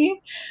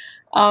therapy.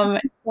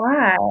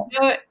 Wow.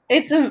 So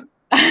it's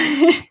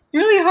it's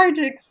really hard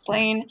to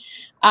explain,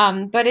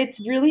 but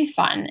it's really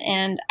fun.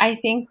 And I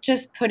think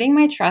just putting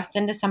my trust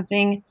into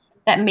something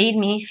that made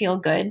me feel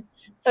good.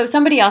 So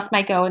somebody else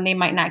might go and they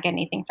might not get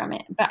anything from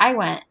it, but I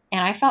went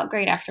and I felt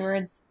great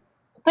afterwards.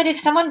 But if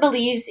someone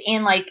believes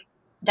in, like,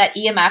 that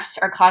EMFs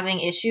are causing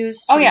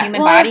issues to the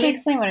human body,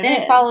 then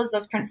it follows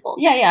those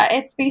principles. Yeah.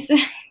 It's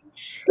basically,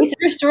 it's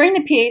restoring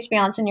the pH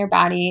balance in your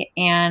body.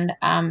 And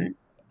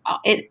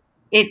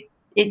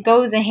it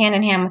goes hand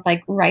in hand with,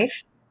 like,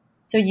 Rife.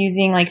 So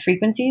using, like,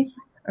 frequencies.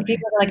 Okay. If you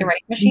have, like, a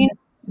Rife machine.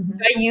 Mm-hmm. So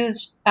I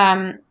used,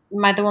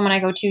 the woman I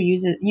go to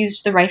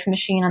used the Rife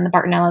machine on the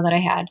Bartonella that I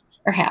had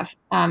or have.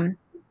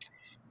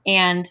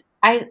 And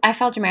I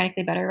felt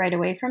dramatically better right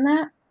away from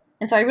that.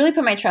 And so I really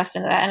put my trust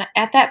into that. And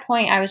at that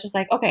point, I was just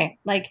like, okay,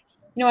 like,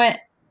 you know what?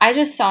 I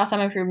just saw some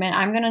improvement.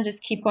 I'm going to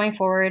just keep going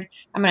forward.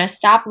 I'm going to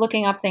stop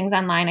looking up things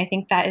online. I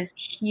think that is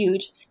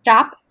huge.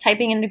 Stop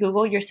typing into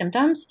Google your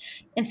symptoms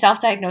and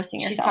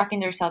self-diagnosing yourself. She's talking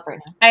to herself right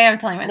now. I am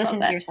telling myself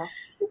Listen to yourself.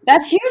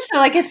 That's huge. So,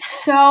 like, it's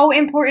so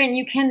important.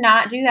 You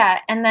cannot do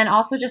that. And then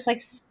also just, like,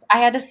 I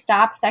had to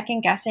stop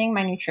second guessing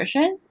my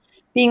nutrition,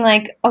 being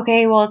like,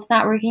 okay, well, it's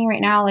not working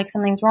right now. Like,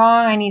 something's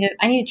wrong. I need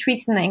to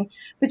tweak something.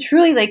 But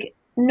truly, like,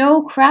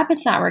 no crap,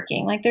 it's not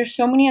working. Like, there's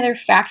so many other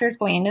factors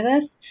going into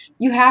this.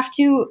 You have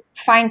to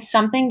find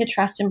something to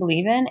trust and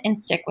believe in and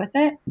stick with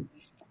it.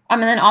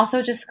 And then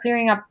also just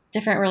clearing up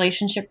different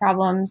relationship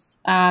problems.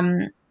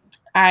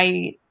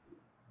 I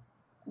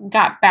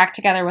got back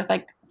together with,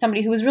 like,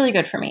 somebody who was really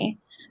good for me,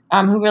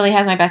 who really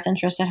has my best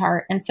interest at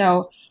heart. And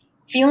so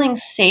feeling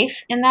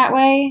safe in that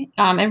way,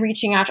 and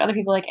reaching out to other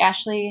people like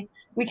Ashley.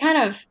 We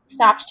kind of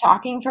stopped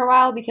talking for a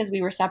while because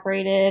we were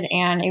separated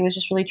and it was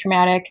just really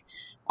traumatic.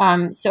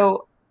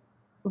 So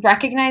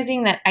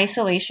recognizing that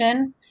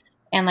isolation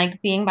and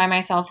like being by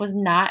myself was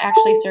not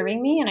actually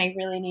serving me, and I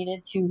really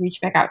needed to reach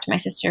back out to my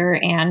sister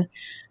and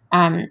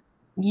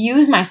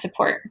use my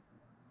support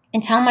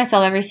and tell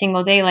myself every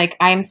single day, like,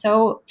 I'm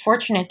so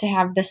fortunate to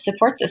have this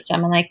support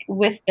system. And like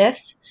with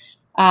this,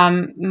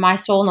 my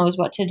soul knows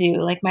what to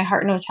do. Like my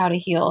heart knows how to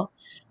heal.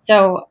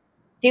 So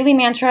daily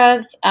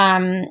mantras,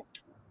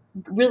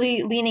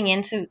 really leaning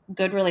into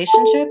good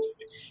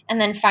relationships,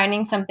 and then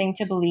finding something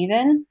to believe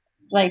in.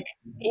 Like,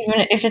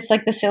 even if it's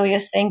like the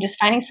silliest thing, just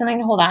finding something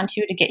to hold on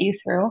to get you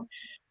through.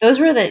 Those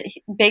were the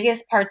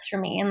biggest parts for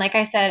me. And like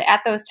I said,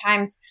 at those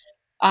times,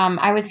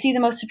 I would see the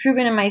most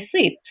improvement in my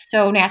sleep.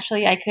 So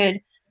naturally, I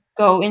could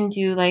go and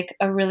do like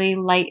a really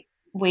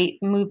lightweight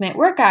movement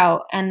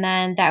workout. And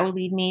then that would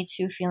lead me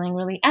to feeling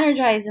really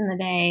energized in the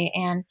day.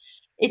 And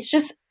it's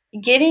just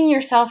getting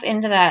yourself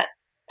into that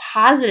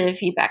positive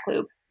feedback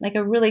loop, like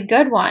a really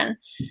good one.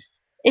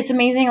 It's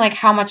amazing like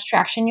how much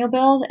traction you'll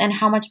build and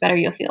how much better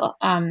you'll feel.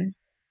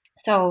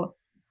 So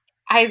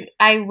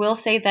I will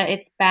say that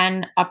it's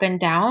been up and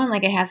down.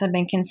 Like it hasn't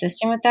been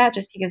consistent with that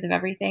just because of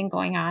everything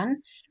going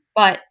on.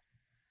 But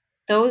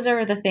those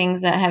are the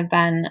things that have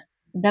been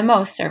the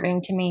most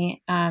serving to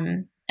me.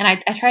 And I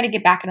try to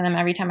get back into them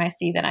every time I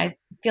see that I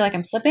feel like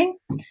I'm slipping.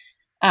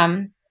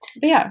 But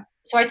yeah.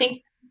 So I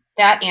think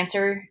that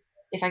answer,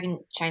 if I can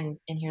chime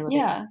in here a little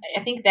bit,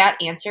 I think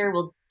that answer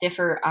will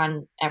differ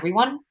on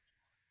everyone.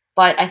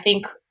 But I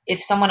think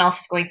if someone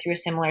else is going through a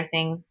similar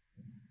thing,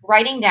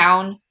 writing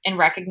down and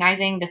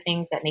recognizing the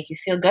things that make you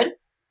feel good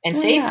and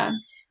safe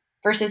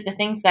versus the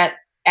things that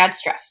add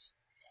stress.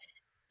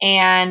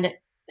 And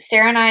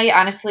Sarah and I,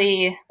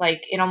 honestly,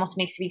 like, it almost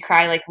makes me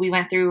cry. Like, we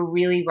went through a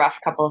really rough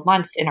couple of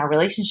months in our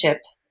relationship.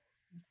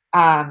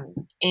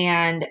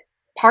 And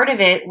part of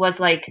it was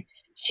like,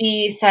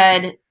 she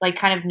said, like,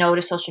 kind of no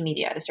to social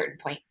media at a certain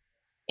point.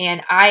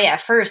 And I,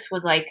 at first,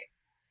 was like,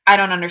 I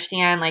don't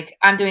understand. Like,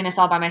 I'm doing this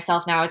all by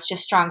myself now. It's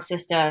just strong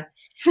sister.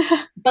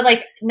 But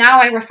like, now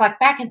I reflect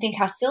back and think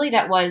how silly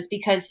that was,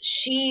 because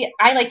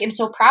I like am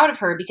so proud of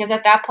her, because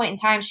at that point in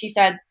time, she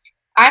said,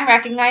 I'm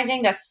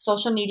recognizing that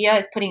social media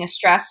is putting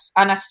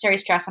unnecessary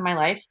stress on my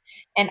life,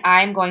 and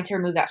I'm going to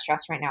remove that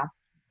stress right now.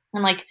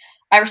 And like,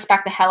 I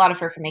respect the hell out of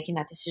her for making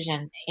that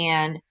decision.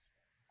 And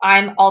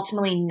I'm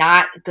ultimately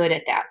not good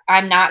at that.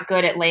 I'm not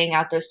good at laying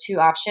out those two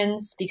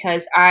options,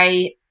 because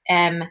I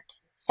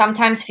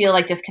sometimes feel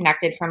like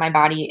disconnected from my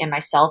body and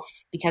myself,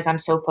 because I'm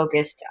so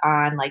focused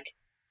on like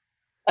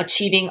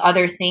achieving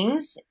other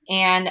things.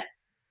 And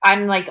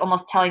I'm like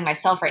almost telling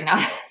myself right now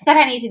that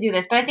I need to do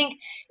this. But I think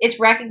it's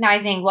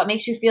recognizing what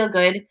makes you feel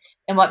good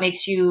and what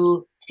makes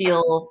you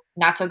feel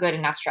not so good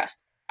and not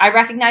stressed. I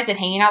recognize that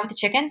hanging out with the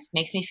chickens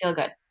makes me feel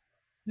good.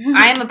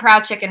 I am a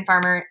proud chicken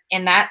farmer,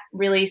 and that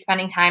really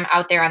spending time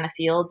out there on the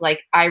fields,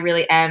 like I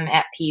really am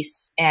at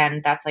peace,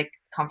 and that's like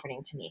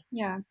comforting to me.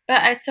 Yeah.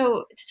 But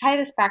so to tie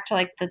this back to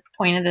like the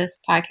point of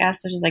this podcast,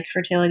 which is like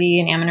fertility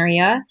and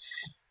amenorrhea,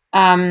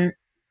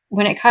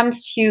 when it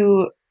comes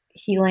to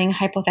healing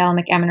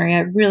hypothalamic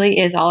amenorrhea, it really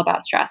is all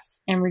about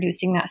stress and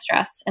reducing that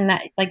stress. And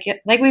that like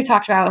we've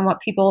talked about, and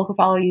what people who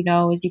follow you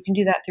know, is you can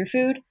do that through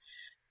food.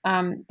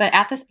 But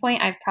at this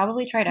point, I've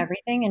probably tried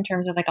everything in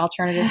terms of like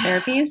alternative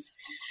therapies.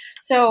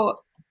 So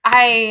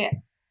I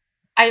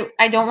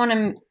don't want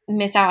to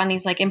miss out on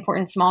these like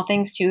important small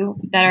things too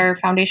that are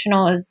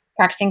foundational, is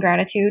practicing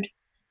gratitude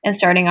and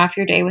starting off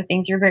your day with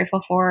things you're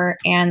grateful for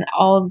and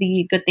all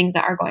the good things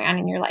that are going on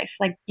in your life.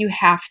 Like you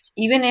have to,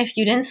 even if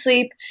you didn't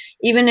sleep,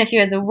 even if you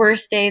had the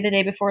worst day the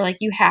day before, like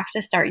you have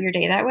to start your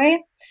day that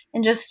way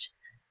and just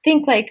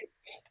think like,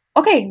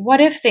 okay,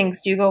 what if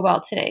things do go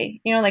well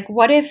today? You know, like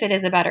what if it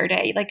is a better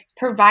day? Like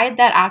provide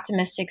that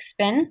optimistic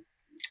spin,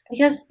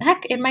 because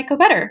heck, it might go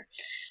better.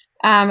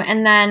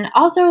 And then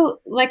also,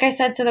 like I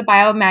said, so the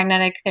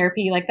biomagnetic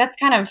therapy, like that's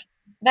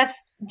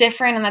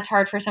different, and that's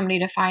hard for somebody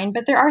to find,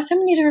 but there are so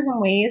many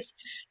different ways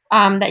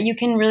that you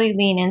can really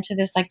lean into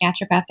this like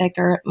naturopathic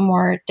or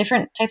more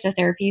different types of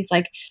therapies.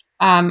 Like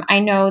I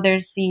know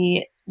there's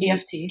the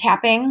EFT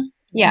tapping,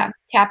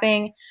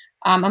 tapping,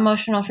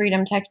 emotional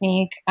freedom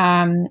technique,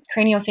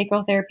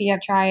 craniosacral therapy.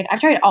 I've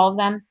tried all of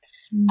them,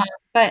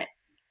 but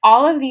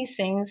all of these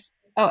things.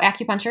 Oh,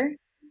 acupuncture.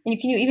 And you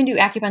can even do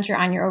acupuncture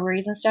on your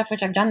ovaries and stuff,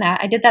 which I've done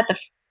that. I did that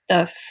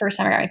the first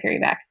time I got my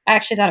period back. I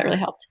actually thought it really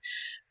helped.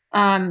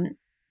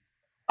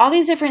 All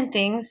these different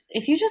things,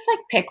 if you just like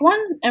pick one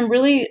and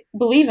really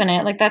believe in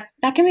it, like that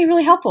can be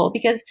really helpful,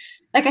 because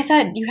like I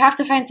said, you have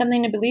to find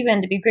something to believe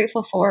in, to be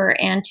grateful for,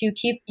 and to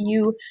keep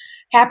you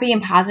happy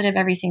and positive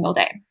every single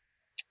day.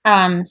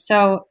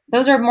 So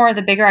those are more of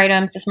the bigger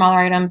items. The smaller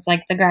items,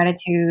 like the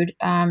gratitude,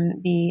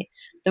 the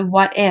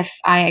what if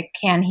I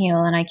can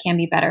heal and I can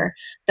be better.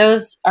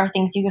 Those are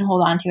things you can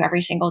hold on to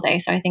every single day.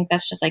 So I think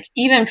that's just like,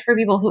 even for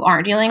people who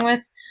aren't dealing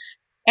with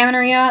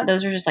amenorrhea,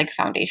 those are just like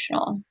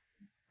foundational.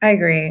 I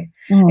agree.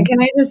 And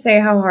can I just say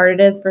how hard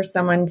it is for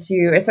someone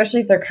to, especially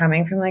if they're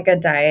coming from like a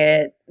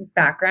diet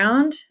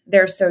background,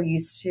 they're so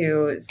used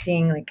to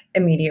seeing like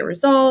immediate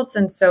results.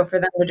 And so for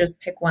them to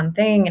just pick one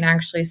thing and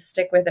actually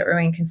stick with it,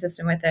 remain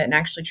consistent with it, and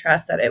actually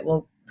trust that it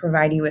will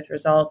provide you with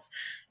results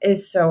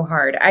is so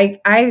hard.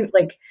 I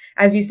like,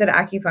 as you said,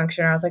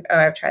 acupuncture, I was like, oh,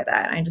 I've tried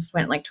that. And I just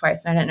went like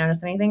twice and I didn't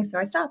notice anything. So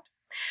I stopped.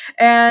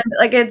 And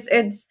like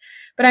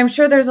but I'm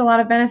sure there's a lot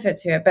of benefit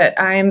to it, but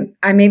I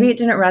maybe it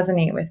didn't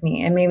resonate with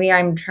me, and maybe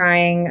I'm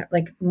trying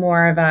like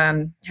more of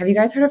have you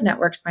guys heard of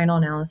network spinal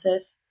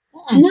analysis?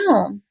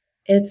 No.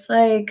 It's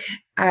like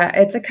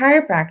it's a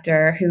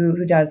chiropractor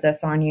who does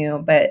this on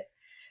you, but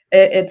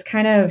it's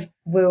kind of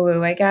woo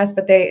woo, I guess,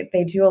 but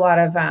they do a lot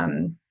of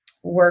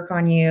work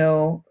on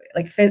you,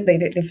 like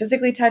they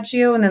physically touch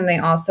you, and then they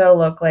also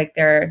look like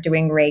they're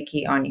doing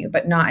Reiki on you,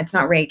 but it's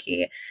not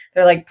Reiki.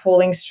 They're like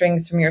pulling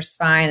strings from your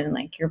spine, and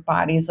like your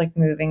body's like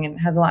moving, and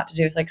it has a lot to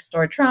do with like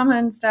stored trauma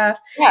and stuff.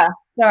 Yeah.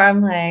 So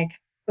I'm like,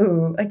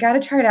 ooh, I gotta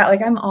try it out.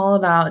 Like I'm all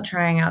about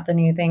trying out the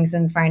new things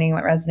and finding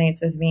what resonates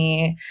with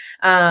me.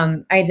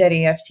 I did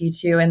EFT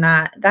too, and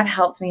that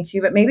helped me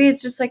too. But maybe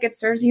it's just like it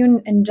serves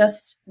you in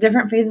just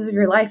different phases of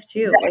your life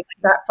too. Like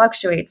that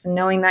fluctuates, and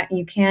knowing that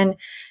you can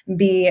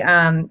be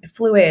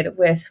fluid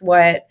with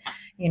what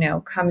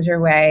comes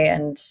your way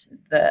and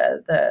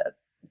the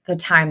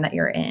time that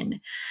you're in.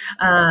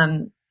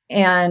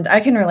 And I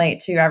can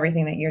relate to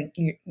everything that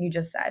you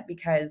just said,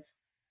 because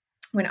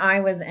when I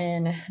was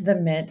in the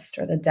midst,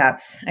 or the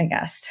depths, I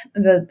guess,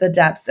 the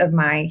depths of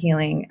my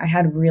healing, I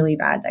had really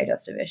bad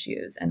digestive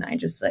issues. And I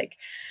just like,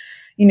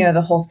 the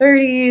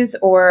Whole30s,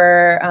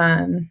 or,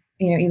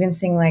 even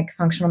seeing like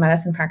functional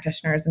medicine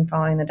practitioners and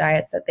following the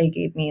diets that they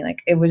gave me,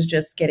 like it was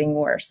just getting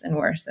worse and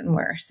worse and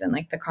worse. And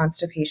like the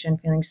constipation,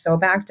 feeling so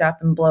backed up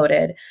and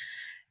bloated,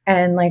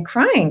 and like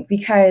crying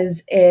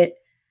because it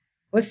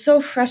was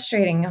so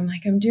frustrating. I'm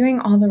like, I'm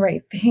doing all the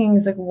right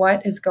things. Like,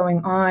 what is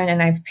going on?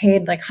 And I've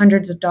paid like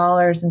hundreds of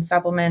dollars in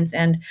supplements,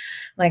 and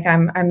like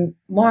I'm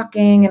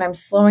walking and I'm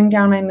slowing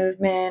down my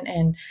movement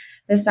and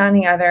this, that, and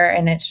the other,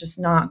 and it's just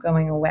not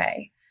going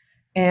away.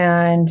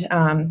 And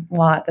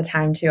well, at the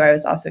time too, I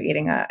was also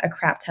eating a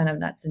crap ton of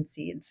nuts and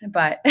seeds,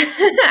 but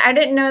I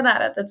didn't know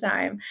that at the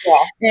time.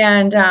 Yeah.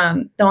 And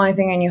the only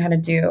thing I knew how to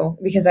do,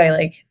 because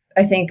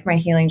I think my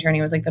healing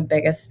journey was like the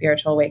biggest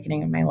spiritual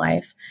awakening of my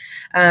life,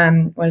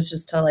 was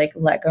just to like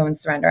let go and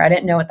surrender. I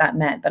didn't know what that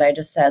meant, but I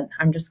just said,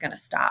 I'm just going to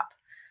stop.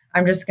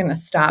 I'm just going to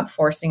stop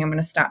forcing. I'm going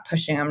to stop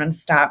pushing. I'm going to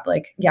stop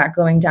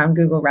going down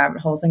Google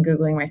rabbit holes and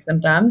Googling my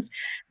symptoms,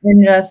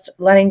 and just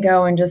letting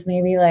go, and just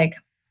maybe like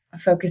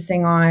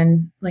focusing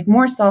on like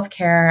more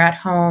self-care at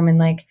home, and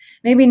like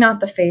maybe not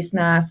the face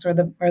masks or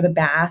the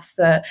baths,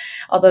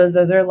 all those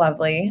are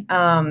lovely.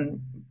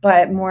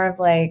 But more of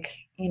like,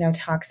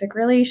 toxic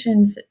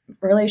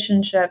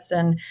relationships,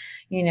 and,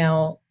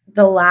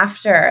 the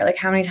laughter, like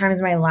how many times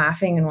am I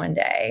laughing in one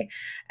day?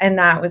 And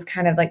that was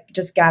kind of like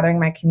just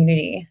gathering my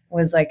community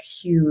was like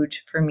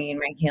huge for me in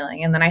my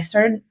healing. And then I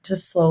started to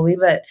slowly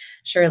but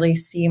surely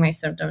see my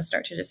symptoms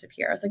start to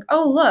disappear. I was like,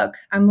 oh, look,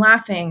 I'm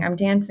laughing, I'm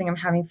dancing, I'm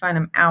having fun,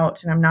 I'm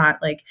out, and I'm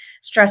not like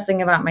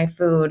stressing about my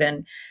food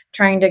and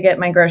trying to get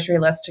my grocery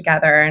list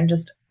together, and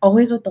just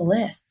always with the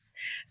lists.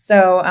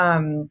 So,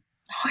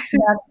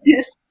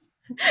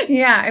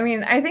 yeah, I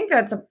mean, I think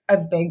that's a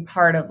big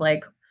part of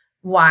like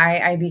why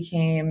I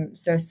became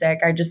so sick.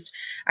 I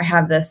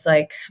have this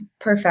like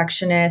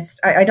perfectionist.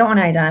 I don't want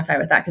to identify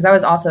with that, because that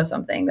was also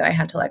something that I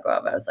had to let go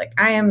of. I was like,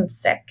 I am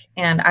sick,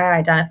 and I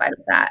identified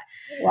with that.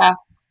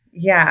 Yes.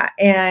 Yeah.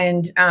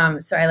 And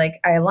so I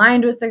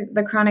aligned with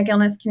the chronic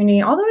illness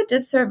community, although it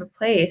did serve a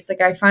place.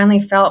 Like I finally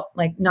felt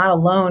like not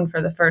alone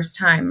for the first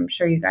time. I'm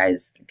sure you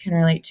guys can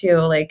relate too.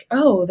 Like,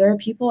 oh, there are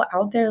people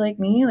out there like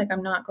me. Like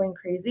I'm not going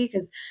crazy,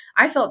 because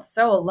I felt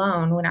so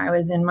alone when I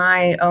was in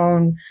my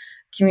own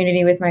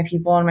community with my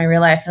people in my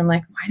real life. And I'm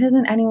like, why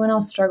doesn't anyone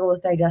else struggle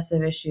with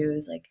digestive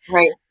issues? Like,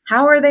 right.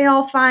 How are they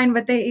all fine,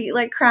 but they eat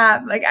like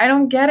crap? Like, I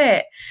don't get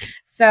it.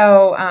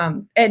 So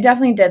it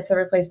definitely did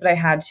serve a place, but I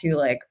had to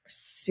like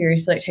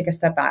seriously take a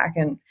step back.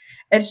 And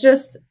it's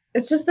just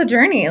the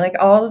journey, like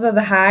all of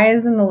the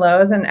highs and the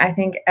lows. And I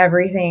think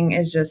everything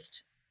is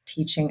just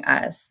teaching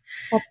us.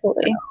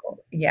 Absolutely. So,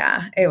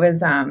 yeah, it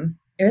was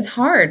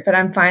hard, but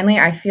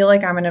I feel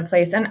like I'm in a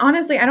place, and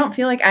honestly, I don't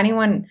feel like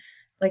anyone,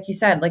 like you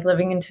said, like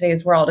living in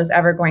today's world is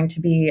ever going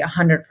to be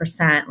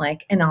 100%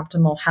 like in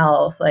optimal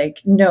health, like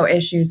no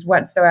issues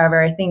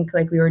whatsoever. I think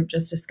like we were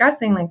just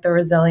discussing, like the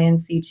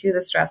resiliency to the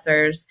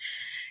stressors.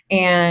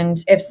 And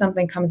if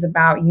something comes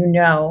about,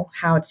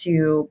 how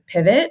to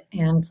pivot,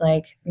 and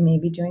like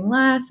maybe doing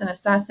less and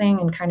assessing,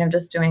 and kind of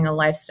just doing a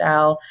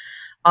lifestyle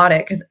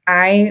audit. Because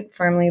I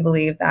firmly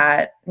believe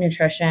that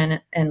nutrition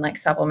and like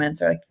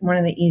supplements are like one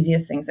of the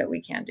easiest things that we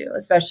can do,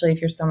 especially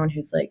if you're someone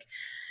who's like,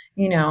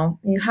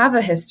 you have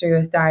a history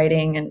with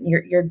dieting, and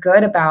you're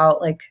good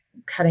about like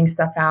cutting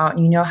stuff out,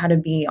 and you know how to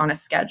be on a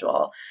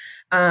schedule.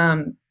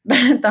 But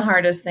the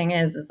hardest thing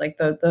is like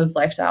those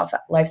lifestyle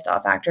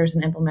factors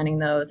and implementing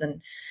those.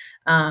 And,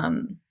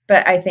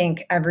 but I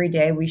think every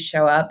day we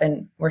show up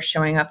and we're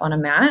showing up on a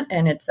mat,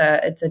 and it's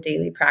a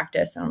daily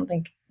practice. I don't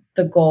think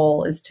the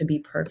goal is to be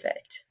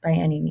perfect by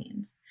any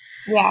means.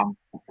 Yeah.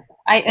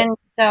 And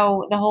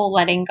so the whole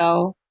letting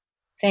go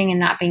thing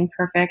and not being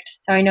perfect.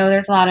 So I know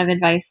there's a lot of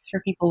advice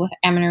for people with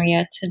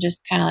amenorrhea to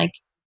just kind of like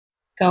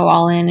go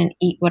all in and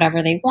eat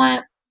whatever they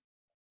want.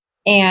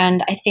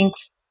 And I think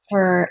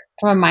from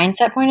a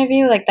mindset point of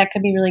view, like that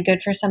could be really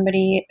good for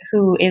somebody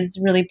who is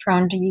really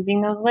prone to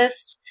using those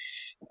lists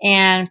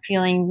and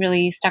feeling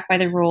really stuck by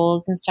the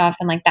rules and stuff,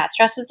 and like that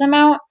stresses them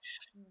out.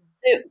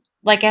 So,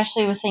 like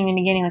Ashley was saying in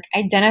the beginning, like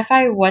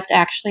identify what's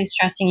actually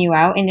stressing you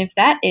out, and if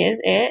that is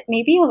it,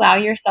 maybe allow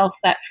yourself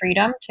that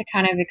freedom to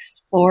kind of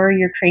explore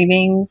your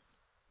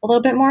cravings a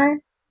little bit more,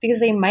 because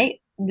they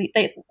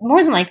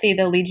more than likely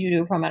they'll lead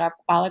you to a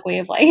metabolic way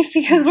of life,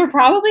 because we're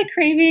probably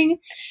craving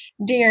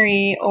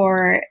dairy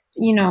or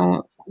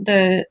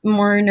the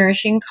more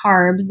nourishing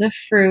carbs, the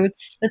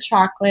fruits, the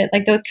chocolate,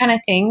 like those kind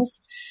of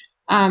things.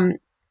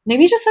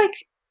 Maybe just like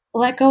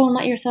let go and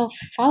let yourself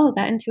follow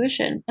that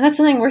intuition. And that's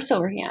something we're still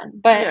working on,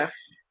 but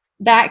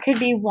that could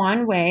be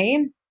one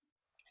way.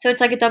 So it's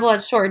like a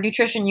double-edged sword.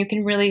 Nutrition, you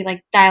can really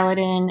like dial it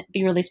in,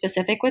 be really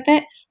specific with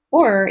it,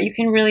 or you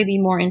can really be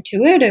more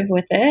intuitive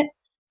with it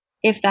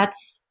if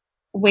that's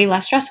way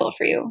less stressful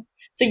for you.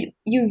 So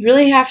you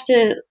really have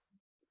to,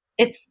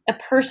 it's a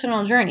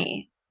personal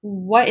journey.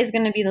 What is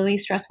going to be the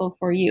least stressful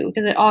for you?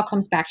 Because it all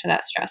comes back to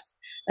that stress.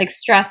 Like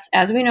stress,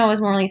 as we know, as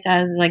Morley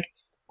says, like,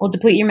 will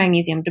deplete your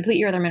magnesium, deplete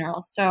your other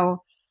minerals.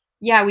 So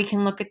yeah, we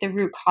can look at the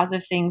root cause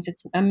of things.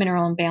 It's a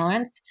mineral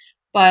imbalance,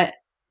 but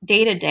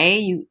day to day,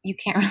 you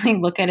can't really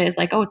look at it as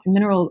like, oh, it's a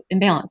mineral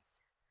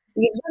imbalance.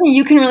 There's nothing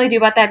you can really do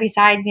about that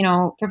besides,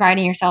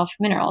 providing yourself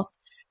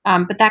minerals.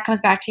 But that comes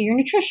back to your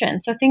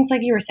nutrition. So things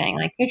like you were saying,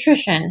 like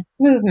nutrition,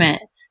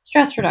 movement,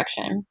 stress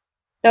reduction,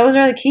 those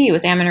are the key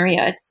with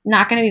amenorrhea. It's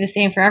not going to be the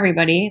same for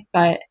everybody,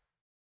 but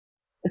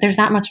there's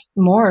not much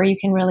more you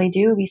can really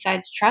do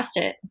besides trust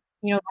it.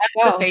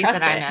 That's the phase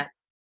that I'm at.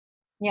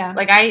 Yeah.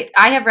 Like I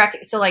have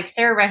so like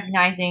Sarah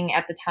recognizing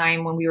at the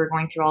time when we were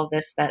going through all of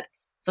this that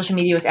social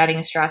media was adding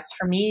a stress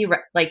for me,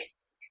 like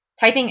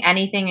typing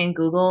anything in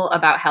Google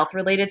about health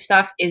related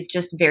stuff is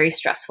just very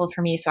stressful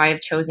for me. So I have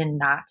chosen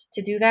not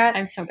to do that.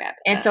 I'm so bad.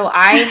 And so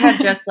I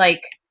have just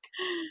like,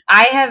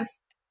 I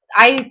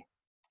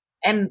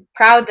am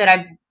proud that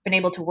I've been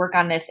able to work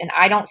on this, and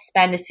I don't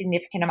spend a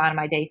significant amount of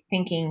my day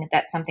thinking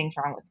that something's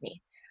wrong with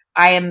me.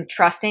 I am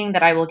trusting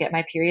that I will get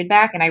my period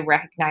back, and I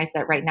recognize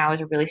that right now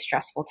is a really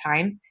stressful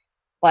time,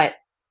 but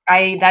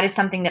that is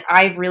something that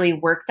I've really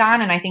worked on,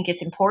 and I think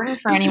it's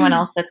important for anyone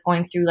else that's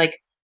going through like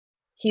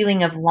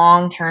healing of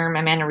long-term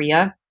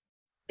amenorrhea,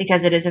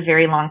 because it is a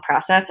very long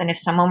process. And if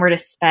someone were to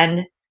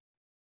spend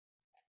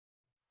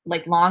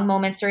like long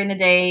moments during the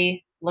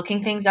day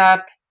looking things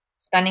up,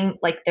 spending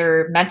like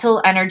their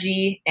mental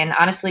energy and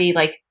honestly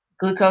like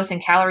glucose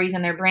and calories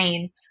in their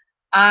brain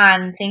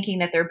on thinking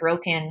that they're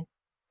broken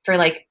for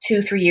like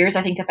 2-3 years,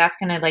 I think that that's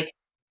going to like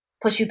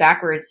push you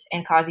backwards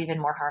and cause even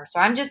more harm. So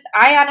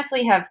I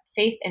honestly have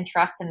faith and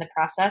trust in the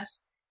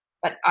process,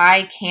 but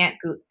I can't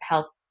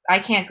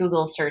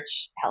Google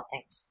search health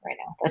things right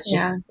now. That's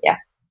just,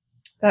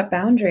 That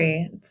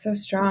boundary, it's so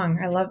strong.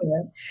 I love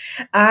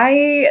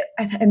it.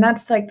 And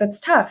that's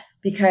tough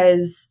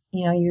because,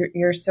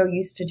 you're so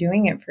used to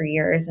doing it for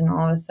years, and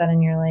all of a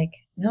sudden you're like,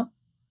 nope,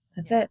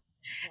 that's it.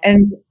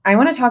 And I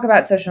want to talk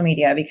about social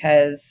media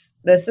because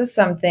this is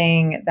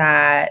something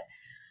that,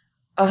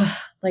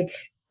 like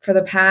for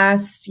the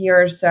past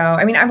year or so,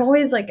 I mean, I've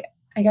always like,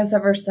 I guess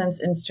ever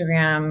since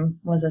Instagram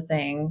was a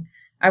thing,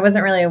 I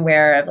wasn't really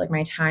aware of like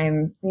my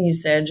time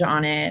usage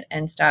on it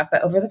and stuff.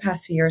 But over the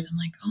past few years, I'm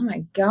like, oh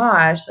my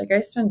gosh, like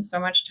I spend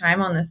so much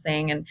time on this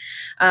thing. And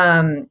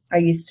I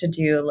used to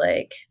do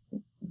like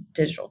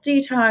digital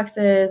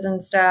detoxes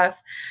and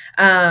stuff.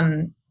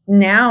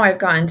 Now I've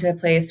gotten to a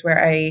place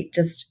where I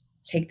just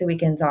take the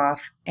weekends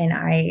off and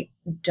I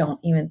don't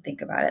even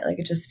think about it. Like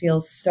it just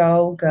feels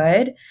so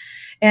good.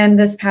 And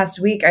this past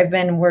week, I've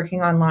been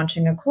working on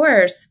launching a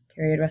course,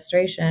 Period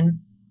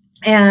Restoration.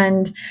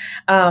 And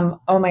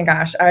oh my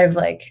gosh, I've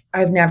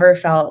never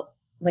felt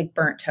like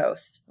burnt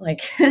toast.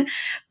 Like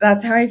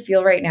that's how I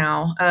feel right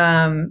now.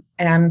 And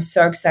I'm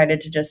so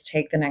excited to just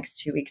take the next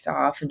 2 weeks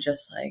off and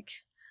just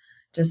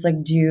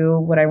do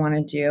what I want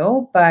to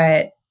do.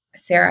 But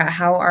Sarah,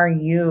 how are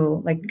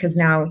you? Like, because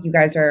now you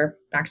guys are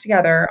back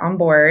together on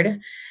board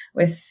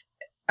with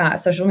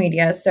social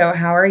media. So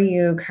how are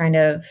you kind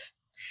of,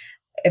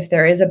 if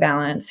there is a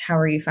balance, how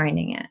are you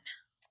finding it?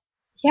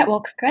 Yeah,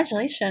 well,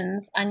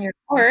 congratulations on your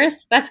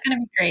course. That's going to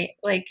be great.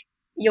 Like,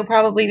 you'll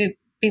probably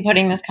be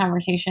putting this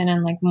conversation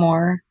and like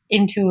more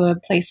into a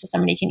place so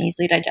somebody can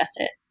easily digest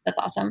it. That's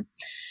awesome.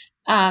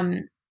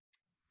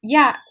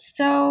 Yeah,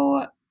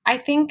 so I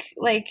think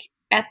like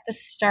at the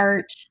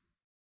start,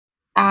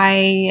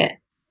 like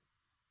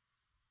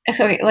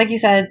you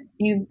said,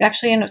 you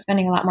actually end up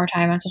spending a lot more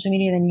time on social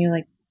media than you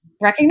like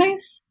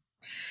recognize.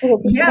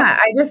 Yeah,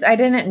 I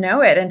didn't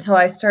know it until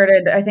I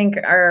think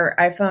our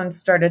iPhone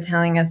started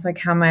telling us like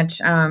how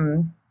much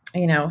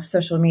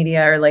social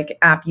media or like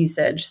app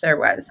usage there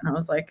was. And I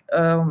was like,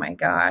 oh my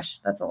gosh,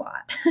 that's a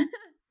lot.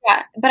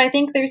 Yeah. But I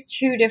think there's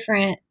two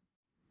different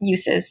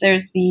uses.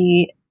 There's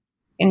the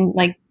in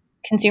like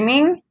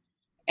consuming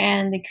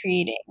and the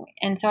creating.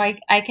 And so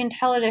I can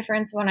tell a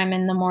difference when I'm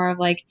in the more of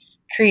like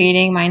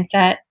creating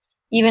mindset,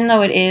 even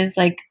though it is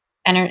like,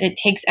 it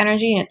takes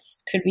energy and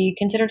could be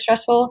considered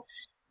stressful.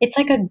 It's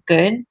like a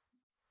good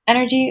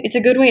energy. It's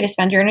a good way to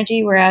spend your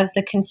energy. Whereas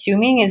the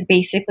consuming is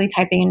basically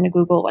typing into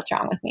Google, what's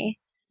wrong with me?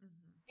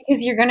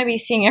 Because you're going to be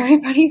seeing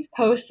everybody's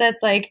posts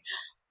that's like,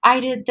 I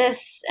did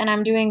this and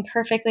I'm doing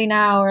perfectly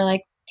now, or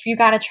like, you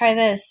got to try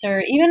this.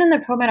 Or even in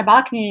the pro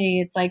metabolic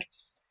community, it's like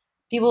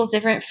people's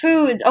different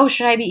foods. Oh,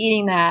 should I be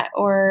eating that?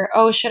 Or,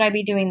 oh, should I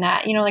be doing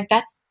that? Like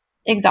that's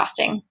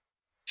exhausting.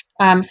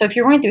 So if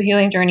you're going through a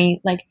healing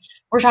journey, like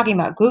we're talking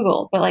about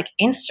Google, but like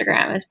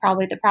Instagram is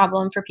probably the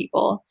problem for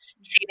people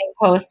saving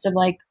posts of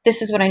like,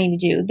 this is what I need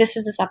to do. This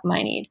is the supplement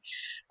I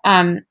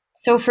need.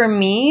 So for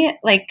me,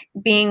 like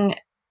being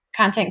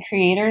content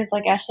creators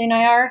like Ashley and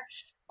I are,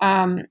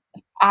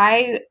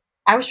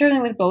 I was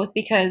struggling with both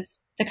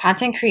because the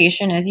content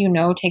creation, as you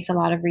know, takes a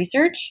lot of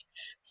research.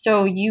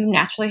 So you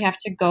naturally have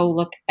to go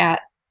look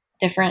at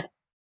different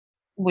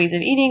ways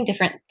of eating,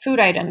 different food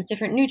items,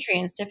 different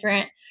nutrients,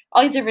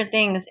 all these different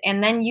things.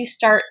 And then you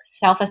start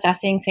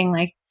self-assessing, saying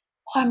like,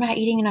 oh, I'm not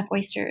eating enough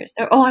oysters,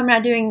 or, oh, I'm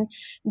not doing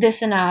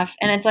this enough.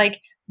 And it's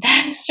like,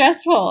 that is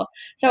stressful.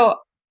 So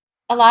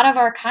a lot of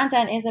our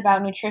content is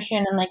about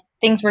nutrition, and like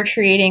things we're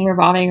creating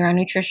revolving around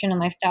nutrition and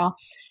lifestyle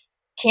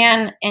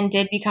can and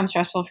did become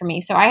stressful for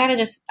me. So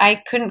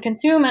I couldn't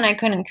consume and I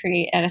couldn't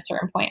create at a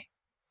certain point.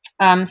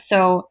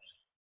 So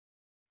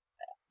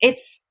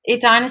it's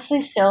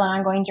honestly still an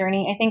ongoing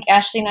journey. I think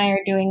Ashley and I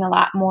are doing a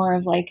lot more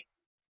of like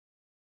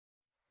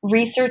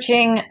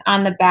researching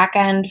on the back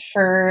end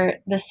for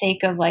the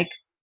sake of like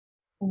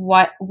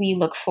what we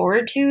look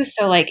forward to.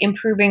 So like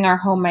improving our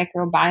home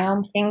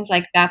microbiome, things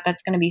like that,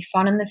 that's going to be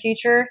fun in the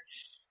future.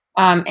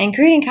 And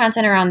creating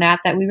content around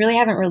that we really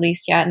haven't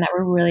released yet and that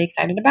we're really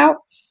excited about.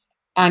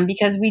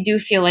 Because we do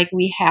feel like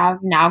we have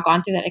now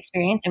gone through that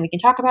experience and we can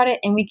talk about it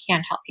and we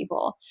can help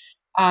people.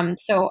 And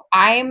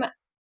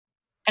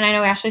I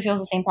know Ashley feels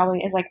the same probably,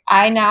 is like,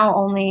 I now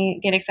only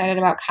get excited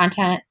about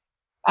content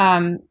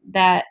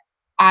that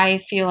I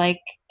feel like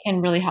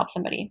can really help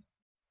somebody.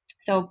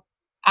 So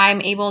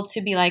I'm able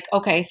to be like,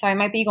 okay, so I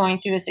might be going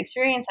through this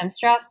experience, I'm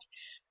stressed,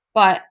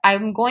 but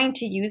I'm going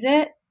to use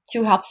it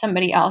to help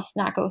somebody else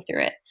not go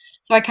through it.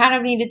 So I kind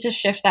of needed to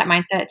shift that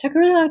mindset. It took a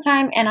really long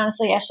time. And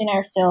honestly, Ashley and I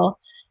are still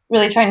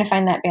really trying to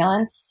find that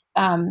balance.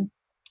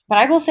 But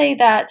I will say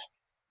that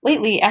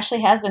lately,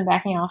 Ashley has been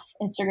backing off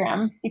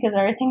Instagram because of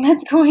everything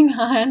that's going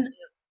on.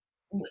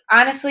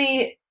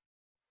 Honestly,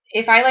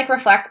 if I like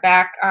reflect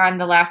back on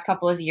the last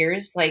couple of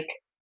years, like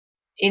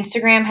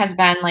Instagram has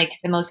been like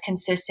the most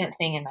consistent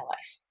thing in my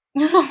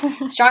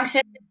life. Strong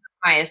Sisters was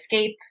my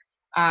escape.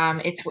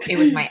 It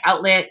was my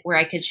outlet where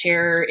I could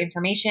share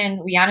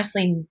information. We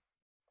honestly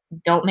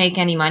don't make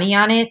any money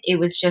on it. It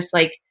was just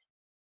like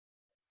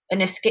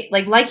an escape.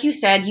 Like you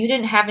said, you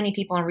didn't have any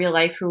people in real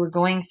life who were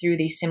going through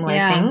these similar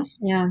things.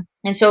 Yeah.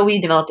 And so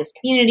we developed this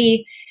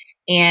community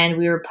and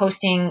we were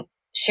posting,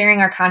 sharing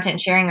our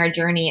content, sharing our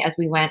journey as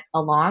we went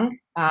along.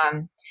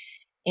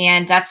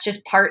 And that's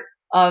just part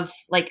of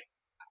like,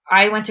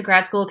 I went to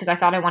grad school because I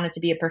thought I wanted to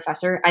be a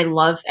professor. I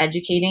love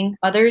educating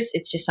others.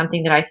 It's just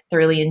something that I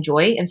thoroughly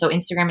enjoy. And so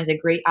Instagram is a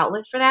great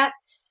outlet for that.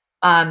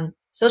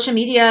 Social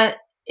media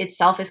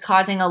itself is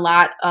causing a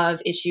lot of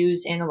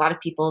issues in a lot of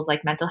people's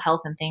like mental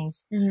health and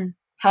things. Mm-hmm.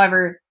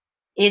 However,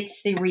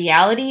 it's the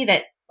reality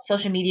that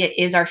social media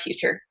is our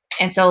future.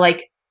 And so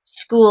like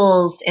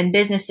schools and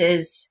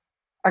businesses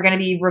are going to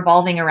be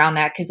revolving around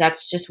that because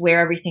that's just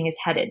where everything is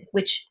headed,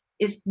 which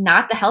is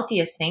not the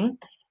healthiest thing,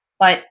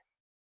 but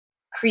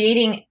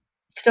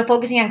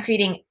focusing on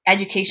creating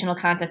educational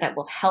content that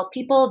will help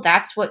people,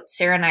 that's what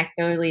Sarah and I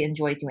thoroughly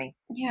enjoy doing.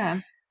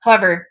 Yeah.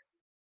 However,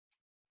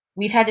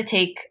 we've had to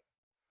take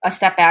a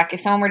step back.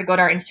 If someone were to go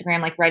to our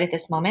Instagram, like right at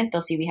this moment,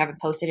 they'll see we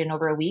haven't posted in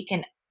over a week.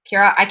 And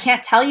Kira, I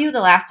can't tell you the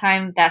last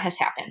time that has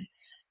happened.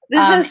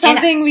 This is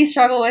something we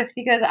struggle with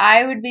because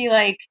I would be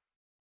like,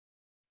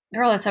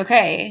 girl, it's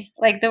okay.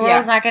 Like the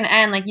world's not going to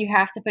end. Like you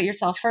have to put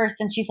yourself first.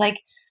 And she's like,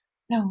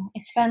 no,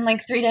 it's been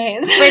like 3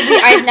 days.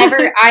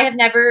 I have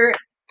never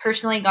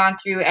personally gone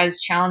through as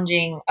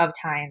challenging of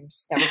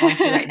times that we're going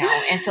through right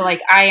now. And so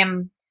like, I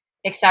am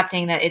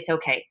accepting that it's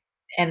okay.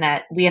 And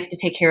that we have to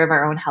take care of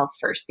our own health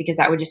first, because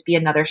that would just be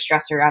another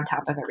stressor on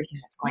top of everything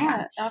that's going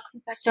on.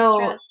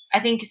 So I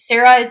think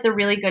Sarah is the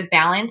really good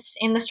balance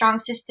in the Strong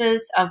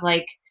Sisters of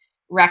like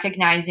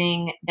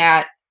recognizing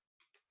that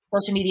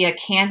social media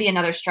can be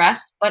another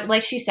stress. But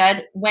like she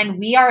said, when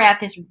we are at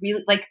this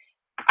really, like,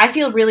 I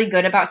feel really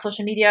good about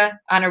social media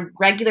on a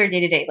regular day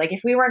to day. Like if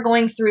we weren't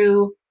going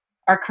through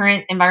our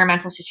current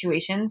environmental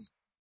situations,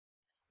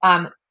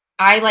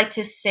 I like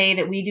to say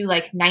that we do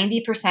like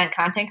 90%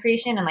 content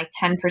creation and like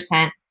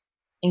 10%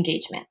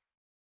 engagement.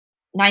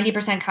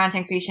 90%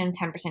 content creation,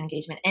 10%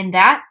 engagement. And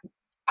that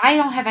I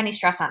don't have any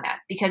stress on that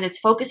because it's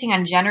focusing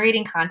on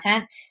generating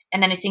content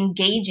and then it's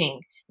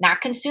engaging,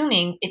 not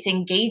consuming, it's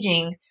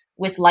engaging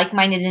with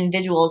like-minded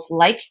individuals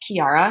like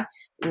Kiara,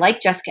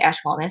 like Jessica Ash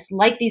Wellness,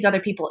 like these other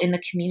people in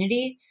the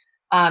community.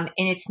 And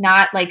it's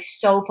not like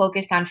so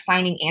focused on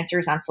finding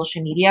answers on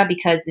social media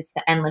because it's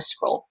the endless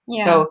scroll.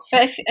 Yeah. So,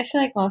 but I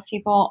feel like most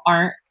people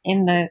aren't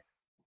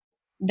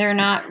they're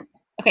not.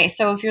 Okay,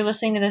 so if you're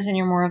listening to this and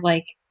you're more of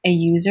like a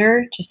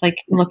user, just like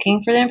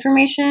looking for the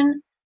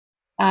information,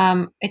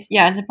 it's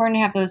important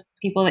to have those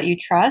people that you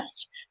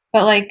trust,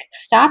 but like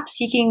stop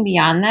seeking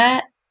beyond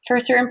that for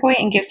a certain point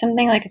and give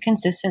something like a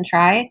consistent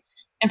try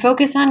and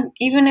focus on,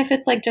 even if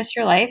it's like just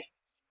your life,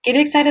 get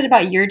excited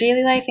about your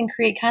daily life and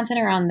create content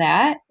around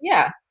that.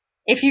 Yeah.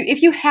 If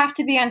you have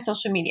to be on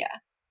social media,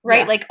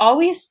 right? Yeah. Like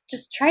always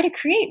just try to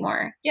create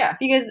more. Yeah.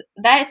 Because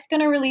that's going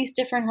to release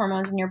different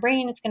hormones in your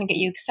brain. It's going to get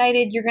you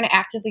excited. You're going to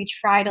actively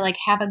try to like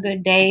have a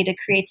good day to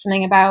create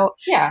something about.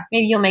 Yeah.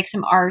 Maybe you'll make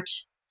some art.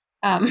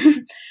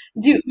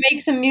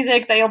 Make some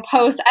music that you'll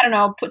post. I don't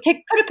know. Put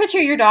a picture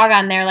of your dog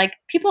on there. Like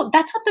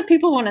that's what the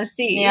people want to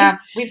see. Yeah,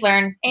 we've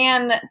learned.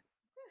 And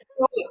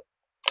so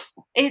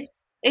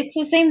it's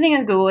the same thing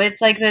as Google.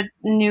 It's like the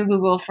new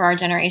Google for our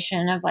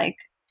generation of like,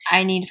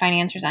 I need to find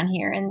answers on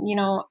here, and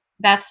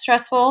that's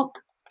stressful.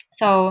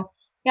 So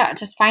yeah,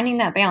 just finding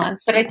that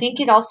balance. But I think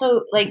it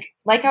also like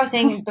I was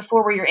saying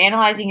before, where you're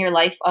analyzing your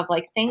life of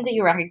like things that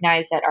you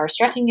recognize that are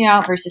stressing you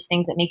out versus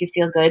things that make you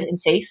feel good and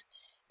safe.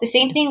 The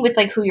same thing with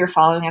like who you're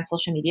following on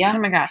social media. Oh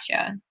my gosh,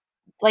 yeah.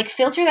 Like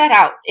filter that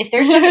out. If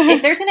there's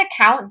if there's an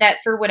account that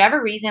for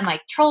whatever reason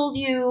like trolls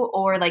you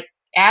or like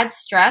adds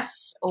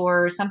stress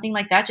or something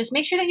like that, just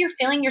make sure that you're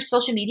filling your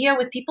social media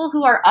with people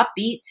who are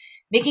upbeat,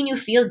 making you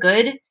feel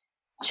good,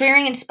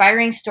 sharing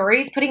inspiring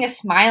stories, putting a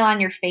smile on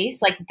your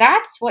face. Like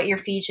that's what your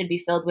feed should be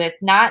filled with,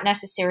 not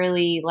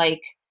necessarily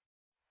like,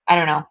 I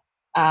don't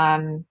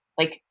know,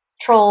 like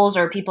trolls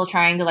or people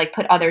trying to like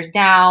put others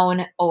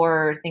down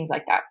or things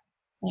like that.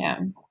 Yeah.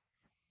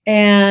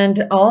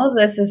 And all of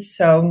this is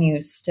so new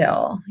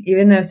still,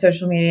 even though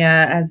social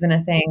media has been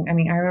a thing. I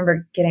mean, I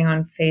remember getting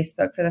on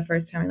Facebook for the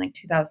first time in like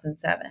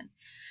 2007,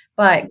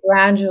 but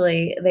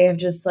gradually they have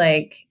just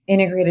like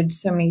integrated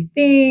so many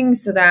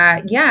things so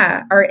that,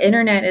 yeah, our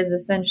internet is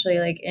essentially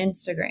like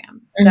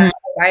Instagram. Mm-hmm. That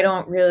I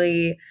don't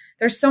really,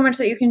 there's so much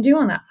that you can do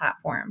on that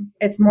platform.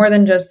 It's more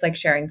than just like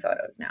sharing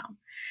photos now.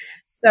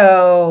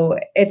 So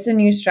it's a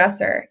new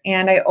stressor.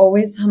 And I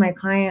always tell my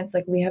clients,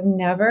 like, we have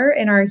never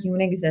in our human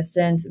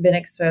existence been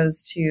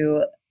exposed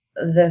to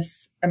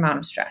this amount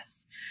of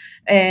stress.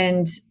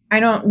 And I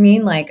don't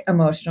mean like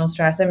emotional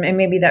stress. And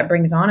maybe that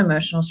brings on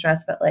emotional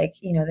stress, but like,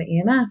 the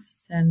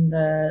EMFs and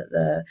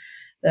the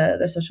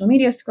social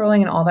media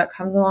scrolling and all that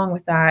comes along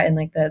with that. And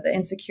like the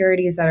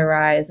insecurities that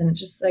arise. And it's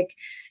just like,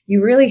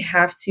 you really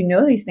have to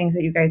know these things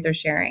that you guys are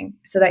sharing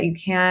so that you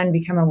can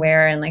become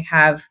aware and like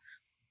have,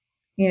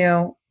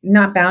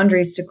 not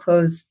boundaries to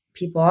close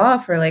people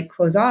off or like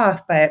close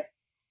off, but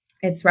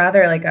it's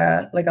rather like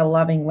a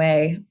loving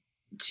way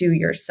to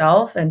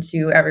yourself and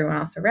to everyone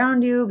else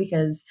around you.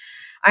 Because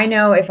I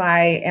know if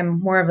I am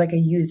more of like a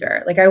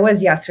user, like I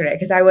was yesterday,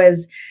 because I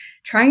was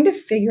trying to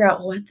figure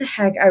out what the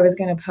heck I was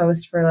going to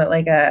post for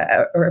like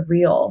a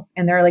reel.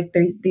 And there are like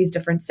these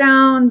different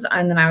sounds.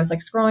 And then I was like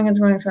scrolling.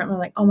 I'm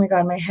like, oh my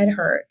God, my head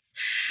hurts.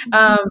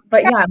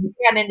 But yeah.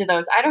 Get into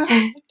those.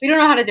 We don't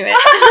know how to do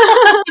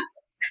it.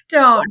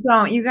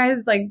 Don't. You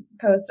guys like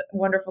post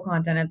wonderful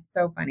content. It's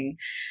so funny.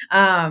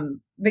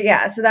 But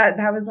yeah, so that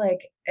was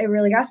like, it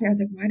really got me. I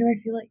was like, why do I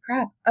feel like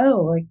crap?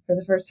 Oh, like for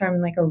the first time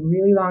in like a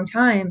really long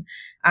time,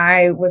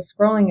 I was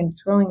scrolling.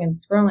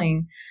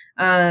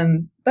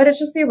 But it's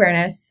just the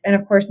awareness. And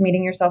of course,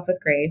 meeting yourself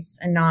with grace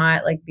and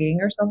not like beating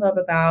yourself up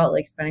about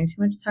like spending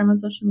too much time on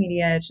social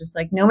media. It's just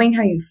like knowing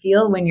how you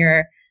feel when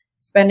you're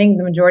spending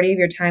the majority of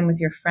your time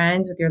with your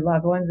friends, with your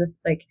loved ones, with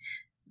like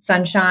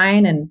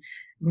sunshine and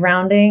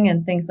grounding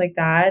and things like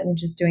that, and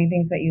just doing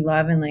things that you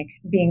love and like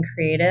being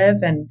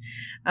creative. And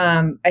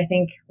I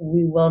think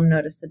we will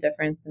notice the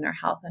difference in our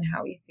health and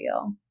how we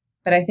feel.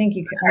 But I think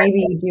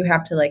maybe you do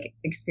have to like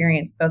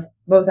experience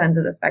both ends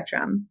of the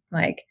spectrum,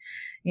 like,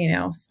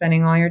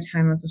 spending all your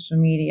time on social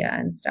media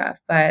and stuff.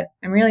 But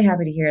I'm really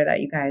happy to hear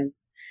that you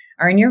guys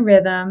are in your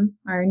rhythm,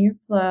 are in your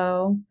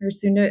flow. You're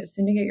soon to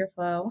get your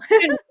flow.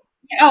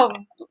 Oh,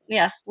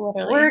 yes,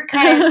 literally. We're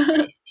kind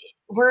of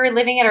we're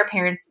living at our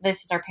parents.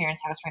 This is our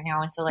parents' house right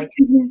now, and so like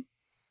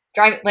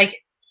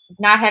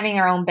not having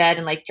our own bed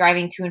and like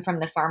driving to and from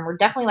the farm. We're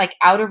definitely like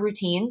out of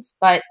routines,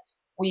 but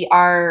we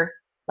are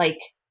like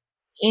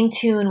in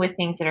tune with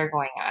things that are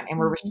going on, and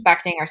we're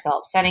respecting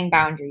ourselves, setting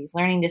boundaries,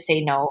 learning to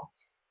say no,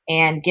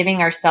 and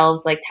giving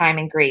ourselves like time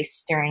and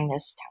grace during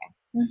this time.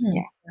 Mm-hmm.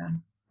 Yeah,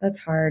 that's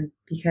hard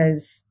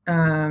because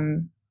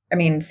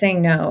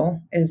saying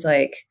no is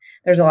like,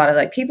 there's a lot of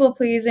like people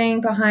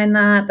pleasing behind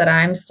that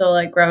I'm still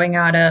like growing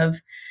out of.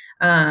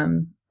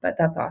 But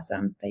that's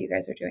awesome that you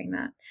guys are doing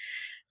that.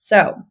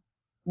 So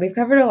we've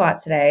covered a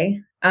lot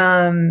today.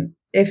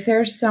 If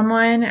there's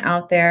someone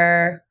out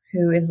there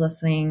who is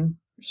listening,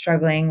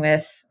 struggling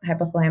with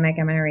hypothalamic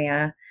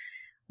amenorrhea,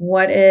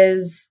 what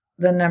is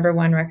the number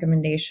one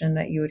recommendation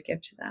that you would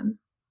give to them?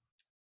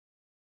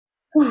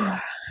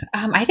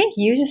 I think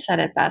you just said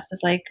it best. Is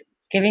like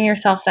giving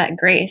yourself that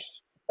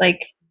grace.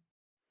 Like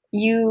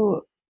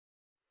you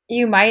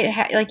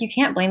might like you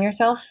can't blame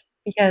yourself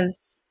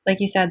because, like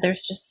you said,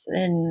 there's just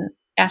an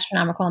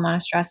astronomical amount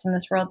of stress in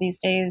this world these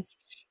days,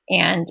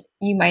 and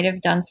you might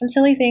have done some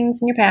silly things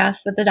in your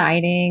past with the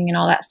dieting and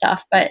all that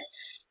stuff, but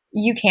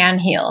you can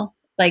heal.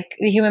 Like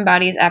the human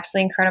body is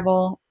absolutely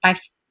incredible.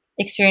 I've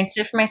experienced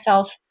it for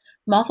myself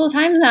multiple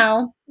times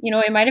now.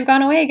 It might have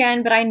gone away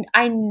again, but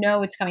I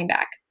know it's coming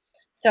back.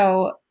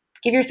 So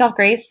give yourself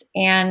grace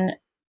and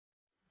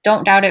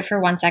don't doubt it for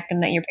 1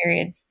 second that your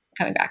period's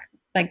coming back.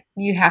 Like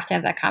you have to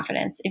have that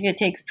confidence. If it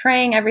takes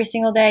praying every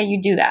single day,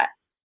 you do that.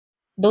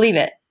 Believe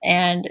it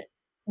and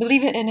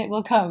it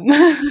will come.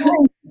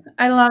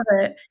 I love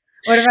it.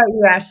 What about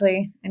you,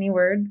 Ashley? Any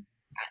words?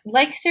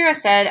 Like Sarah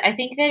said, I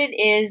think that it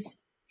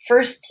is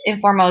first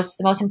and foremost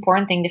the most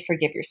important thing to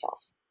forgive yourself.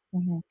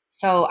 Mm-hmm.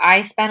 So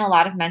I spent a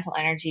lot of mental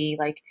energy,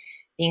 like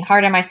being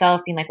hard on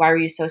myself, being like, why were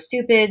you so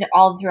stupid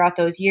all throughout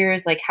those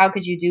years? Like, how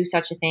could you do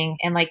such a thing?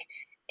 And like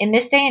in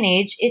this day and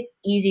age, it's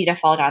easy to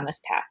fall down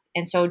this path.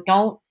 And so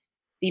don't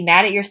be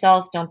mad at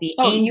yourself. Don't be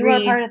angry. You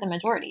are part of the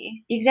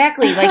majority.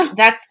 Exactly. Like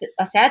that's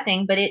a sad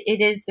thing, but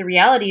it is the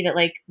reality that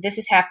like this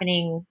is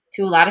happening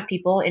to a lot of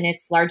people. And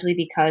it's largely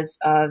because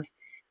of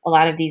a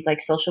lot of these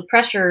like social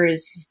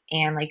pressures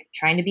and like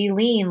trying to be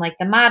lean, like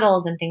the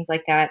models and things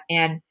like that.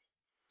 And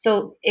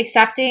so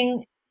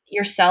accepting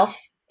yourself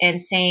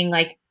and saying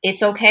like,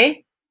 it's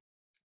okay.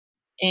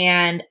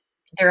 And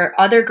there are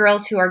other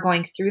girls who are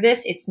going through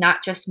this. It's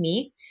not just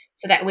me.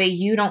 So that way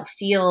you don't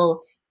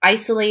feel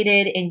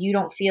isolated and you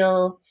don't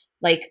feel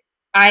like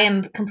I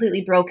am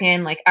completely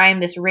broken. Like I am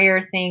this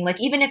rare thing.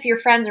 Like even if your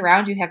friends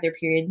around you have their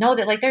period, know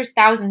that like there's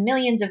thousands,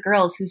 millions of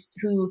girls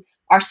who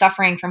are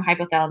suffering from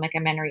hypothalamic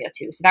amenorrhea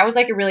too. So that was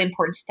like a really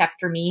important step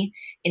for me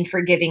in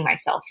forgiving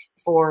myself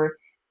for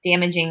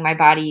damaging my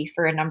body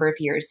for a number of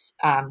years.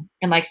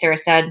 And like Sarah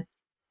said,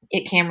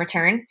 it can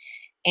return.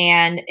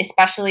 And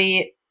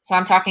especially, so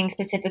I'm talking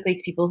specifically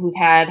to people who've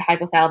had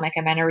hypothalamic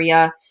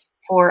amenorrhea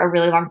for a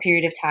really long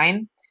period of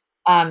time.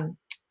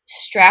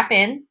 Strap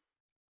in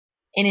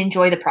and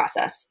enjoy the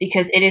process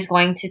because it is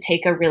going to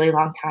take a really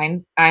long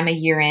time. I'm a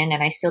year in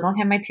and I still don't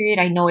have my period.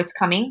 I know it's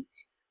coming,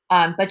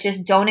 but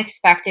just don't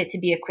expect it to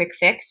be a quick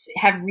fix.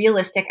 Have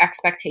realistic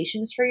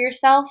expectations for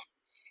yourself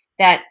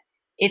that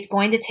it's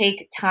going to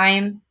take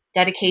time,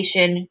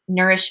 dedication,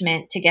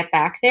 nourishment to get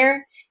back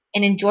there,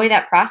 and enjoy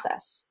that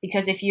process.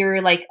 Because if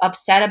you're like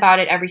upset about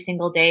it every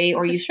single day,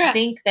 or you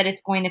think that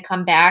it's going to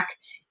come back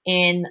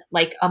in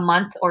like a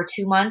month or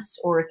 2 months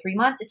or 3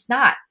 months, it's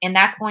not. And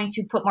that's going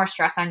to put more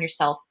stress on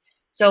yourself.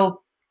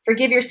 So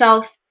forgive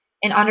yourself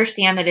and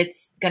understand that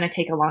it's going to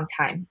take a long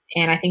time.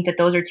 And I think that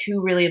those are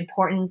two really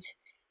important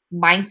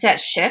mindset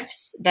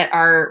shifts that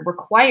are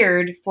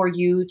required for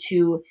you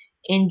to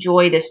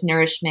enjoy this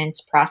nourishment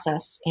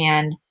process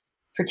and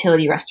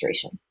fertility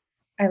restoration.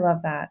 I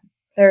love that.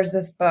 There's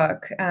this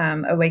book,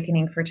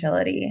 Awakening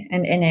Fertility,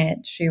 and in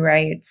it she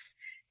writes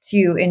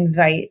to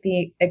invite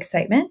the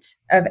excitement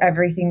of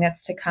everything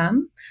that's to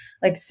come.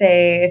 Like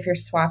say if you're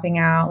swapping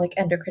out like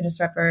endocrine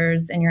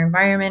disruptors in your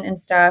environment and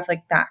stuff,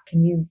 like that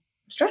can be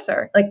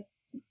stressor, like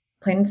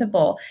plain and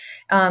simple.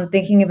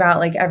 Thinking about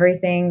like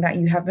everything that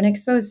you have been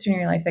exposed to in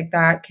your life, like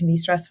that can be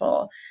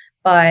stressful,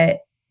 but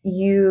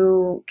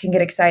you can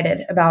get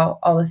excited about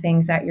all the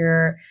things that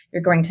you're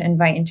going to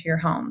invite into your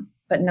home,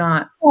 but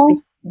not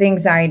the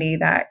anxiety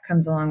that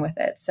comes along with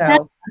it. So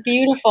that's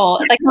beautiful.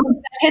 Like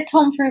that hits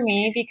home for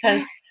me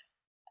because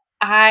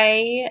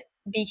I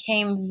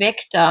became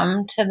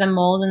victim to the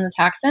mold and the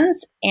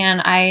toxins,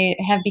 and I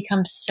have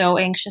become so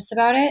anxious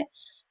about it.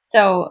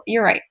 So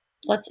you're right.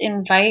 Let's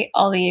invite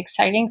all the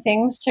exciting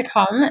things to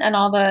come and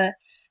all the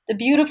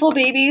beautiful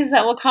babies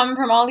that will come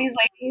from all these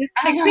ladies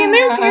fixing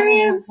their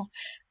periods.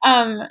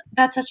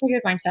 That's such a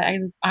good mindset. I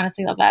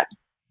honestly love that.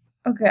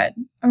 Oh, good.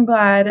 I'm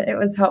glad it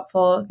was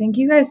helpful. Thank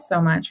you guys so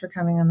much for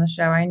coming on the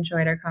show. I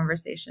enjoyed our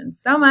conversation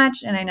so much,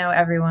 and I know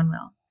everyone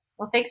will.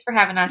 Well, thanks for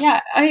having us. Yeah,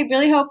 I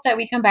really hope that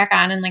we come back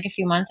on in like a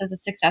few months as a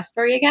success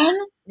story again.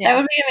 Yeah. That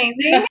would be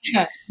amazing.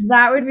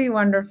 That would be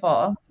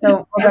wonderful.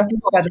 So we'll definitely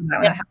schedule that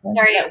when it happens.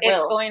 Sorry,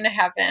 it's going to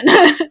happen.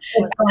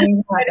 It's going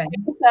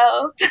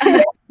to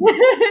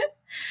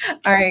happen.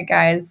 All right,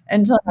 guys.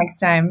 Until next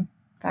time.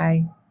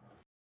 Bye.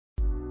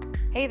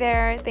 Hey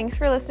there. Thanks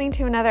for listening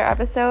to another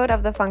episode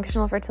of the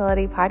Functional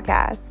Fertility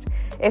Podcast.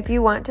 If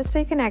you want to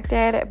stay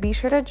connected, be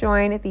sure to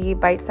join the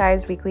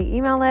bite-sized weekly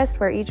email list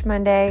where each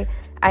Monday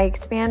I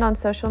expand on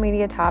social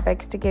media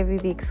topics to give you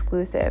the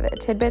exclusive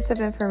tidbits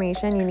of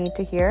information you need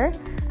to hear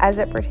as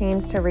it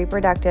pertains to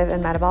reproductive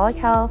and metabolic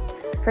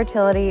health,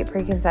 fertility,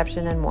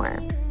 preconception, and more.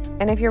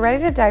 And if you're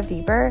ready to dive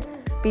deeper,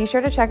 be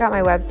sure to check out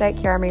my website,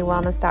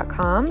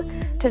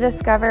 kiaramariewellness.com, to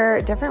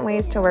discover different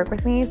ways to work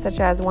with me, such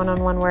as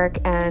one-on-one work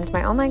and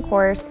my online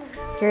course,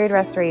 Period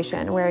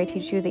Restoration, where I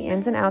teach you the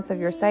ins and outs of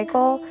your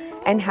cycle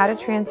and how to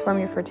transform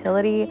your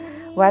fertility,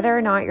 whether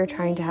or not you're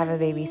trying to have a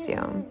baby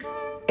soon.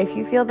 If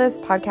you feel this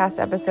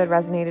podcast episode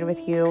resonated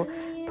with you,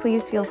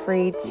 please feel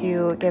free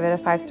to give it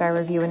a 5-star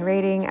review and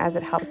rating, as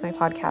it helps my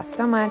podcast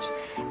so much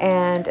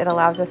and it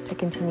allows us to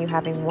continue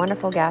having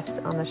wonderful guests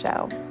on the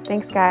show.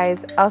 Thanks,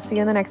 guys. I'll see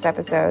you in the next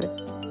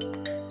episode.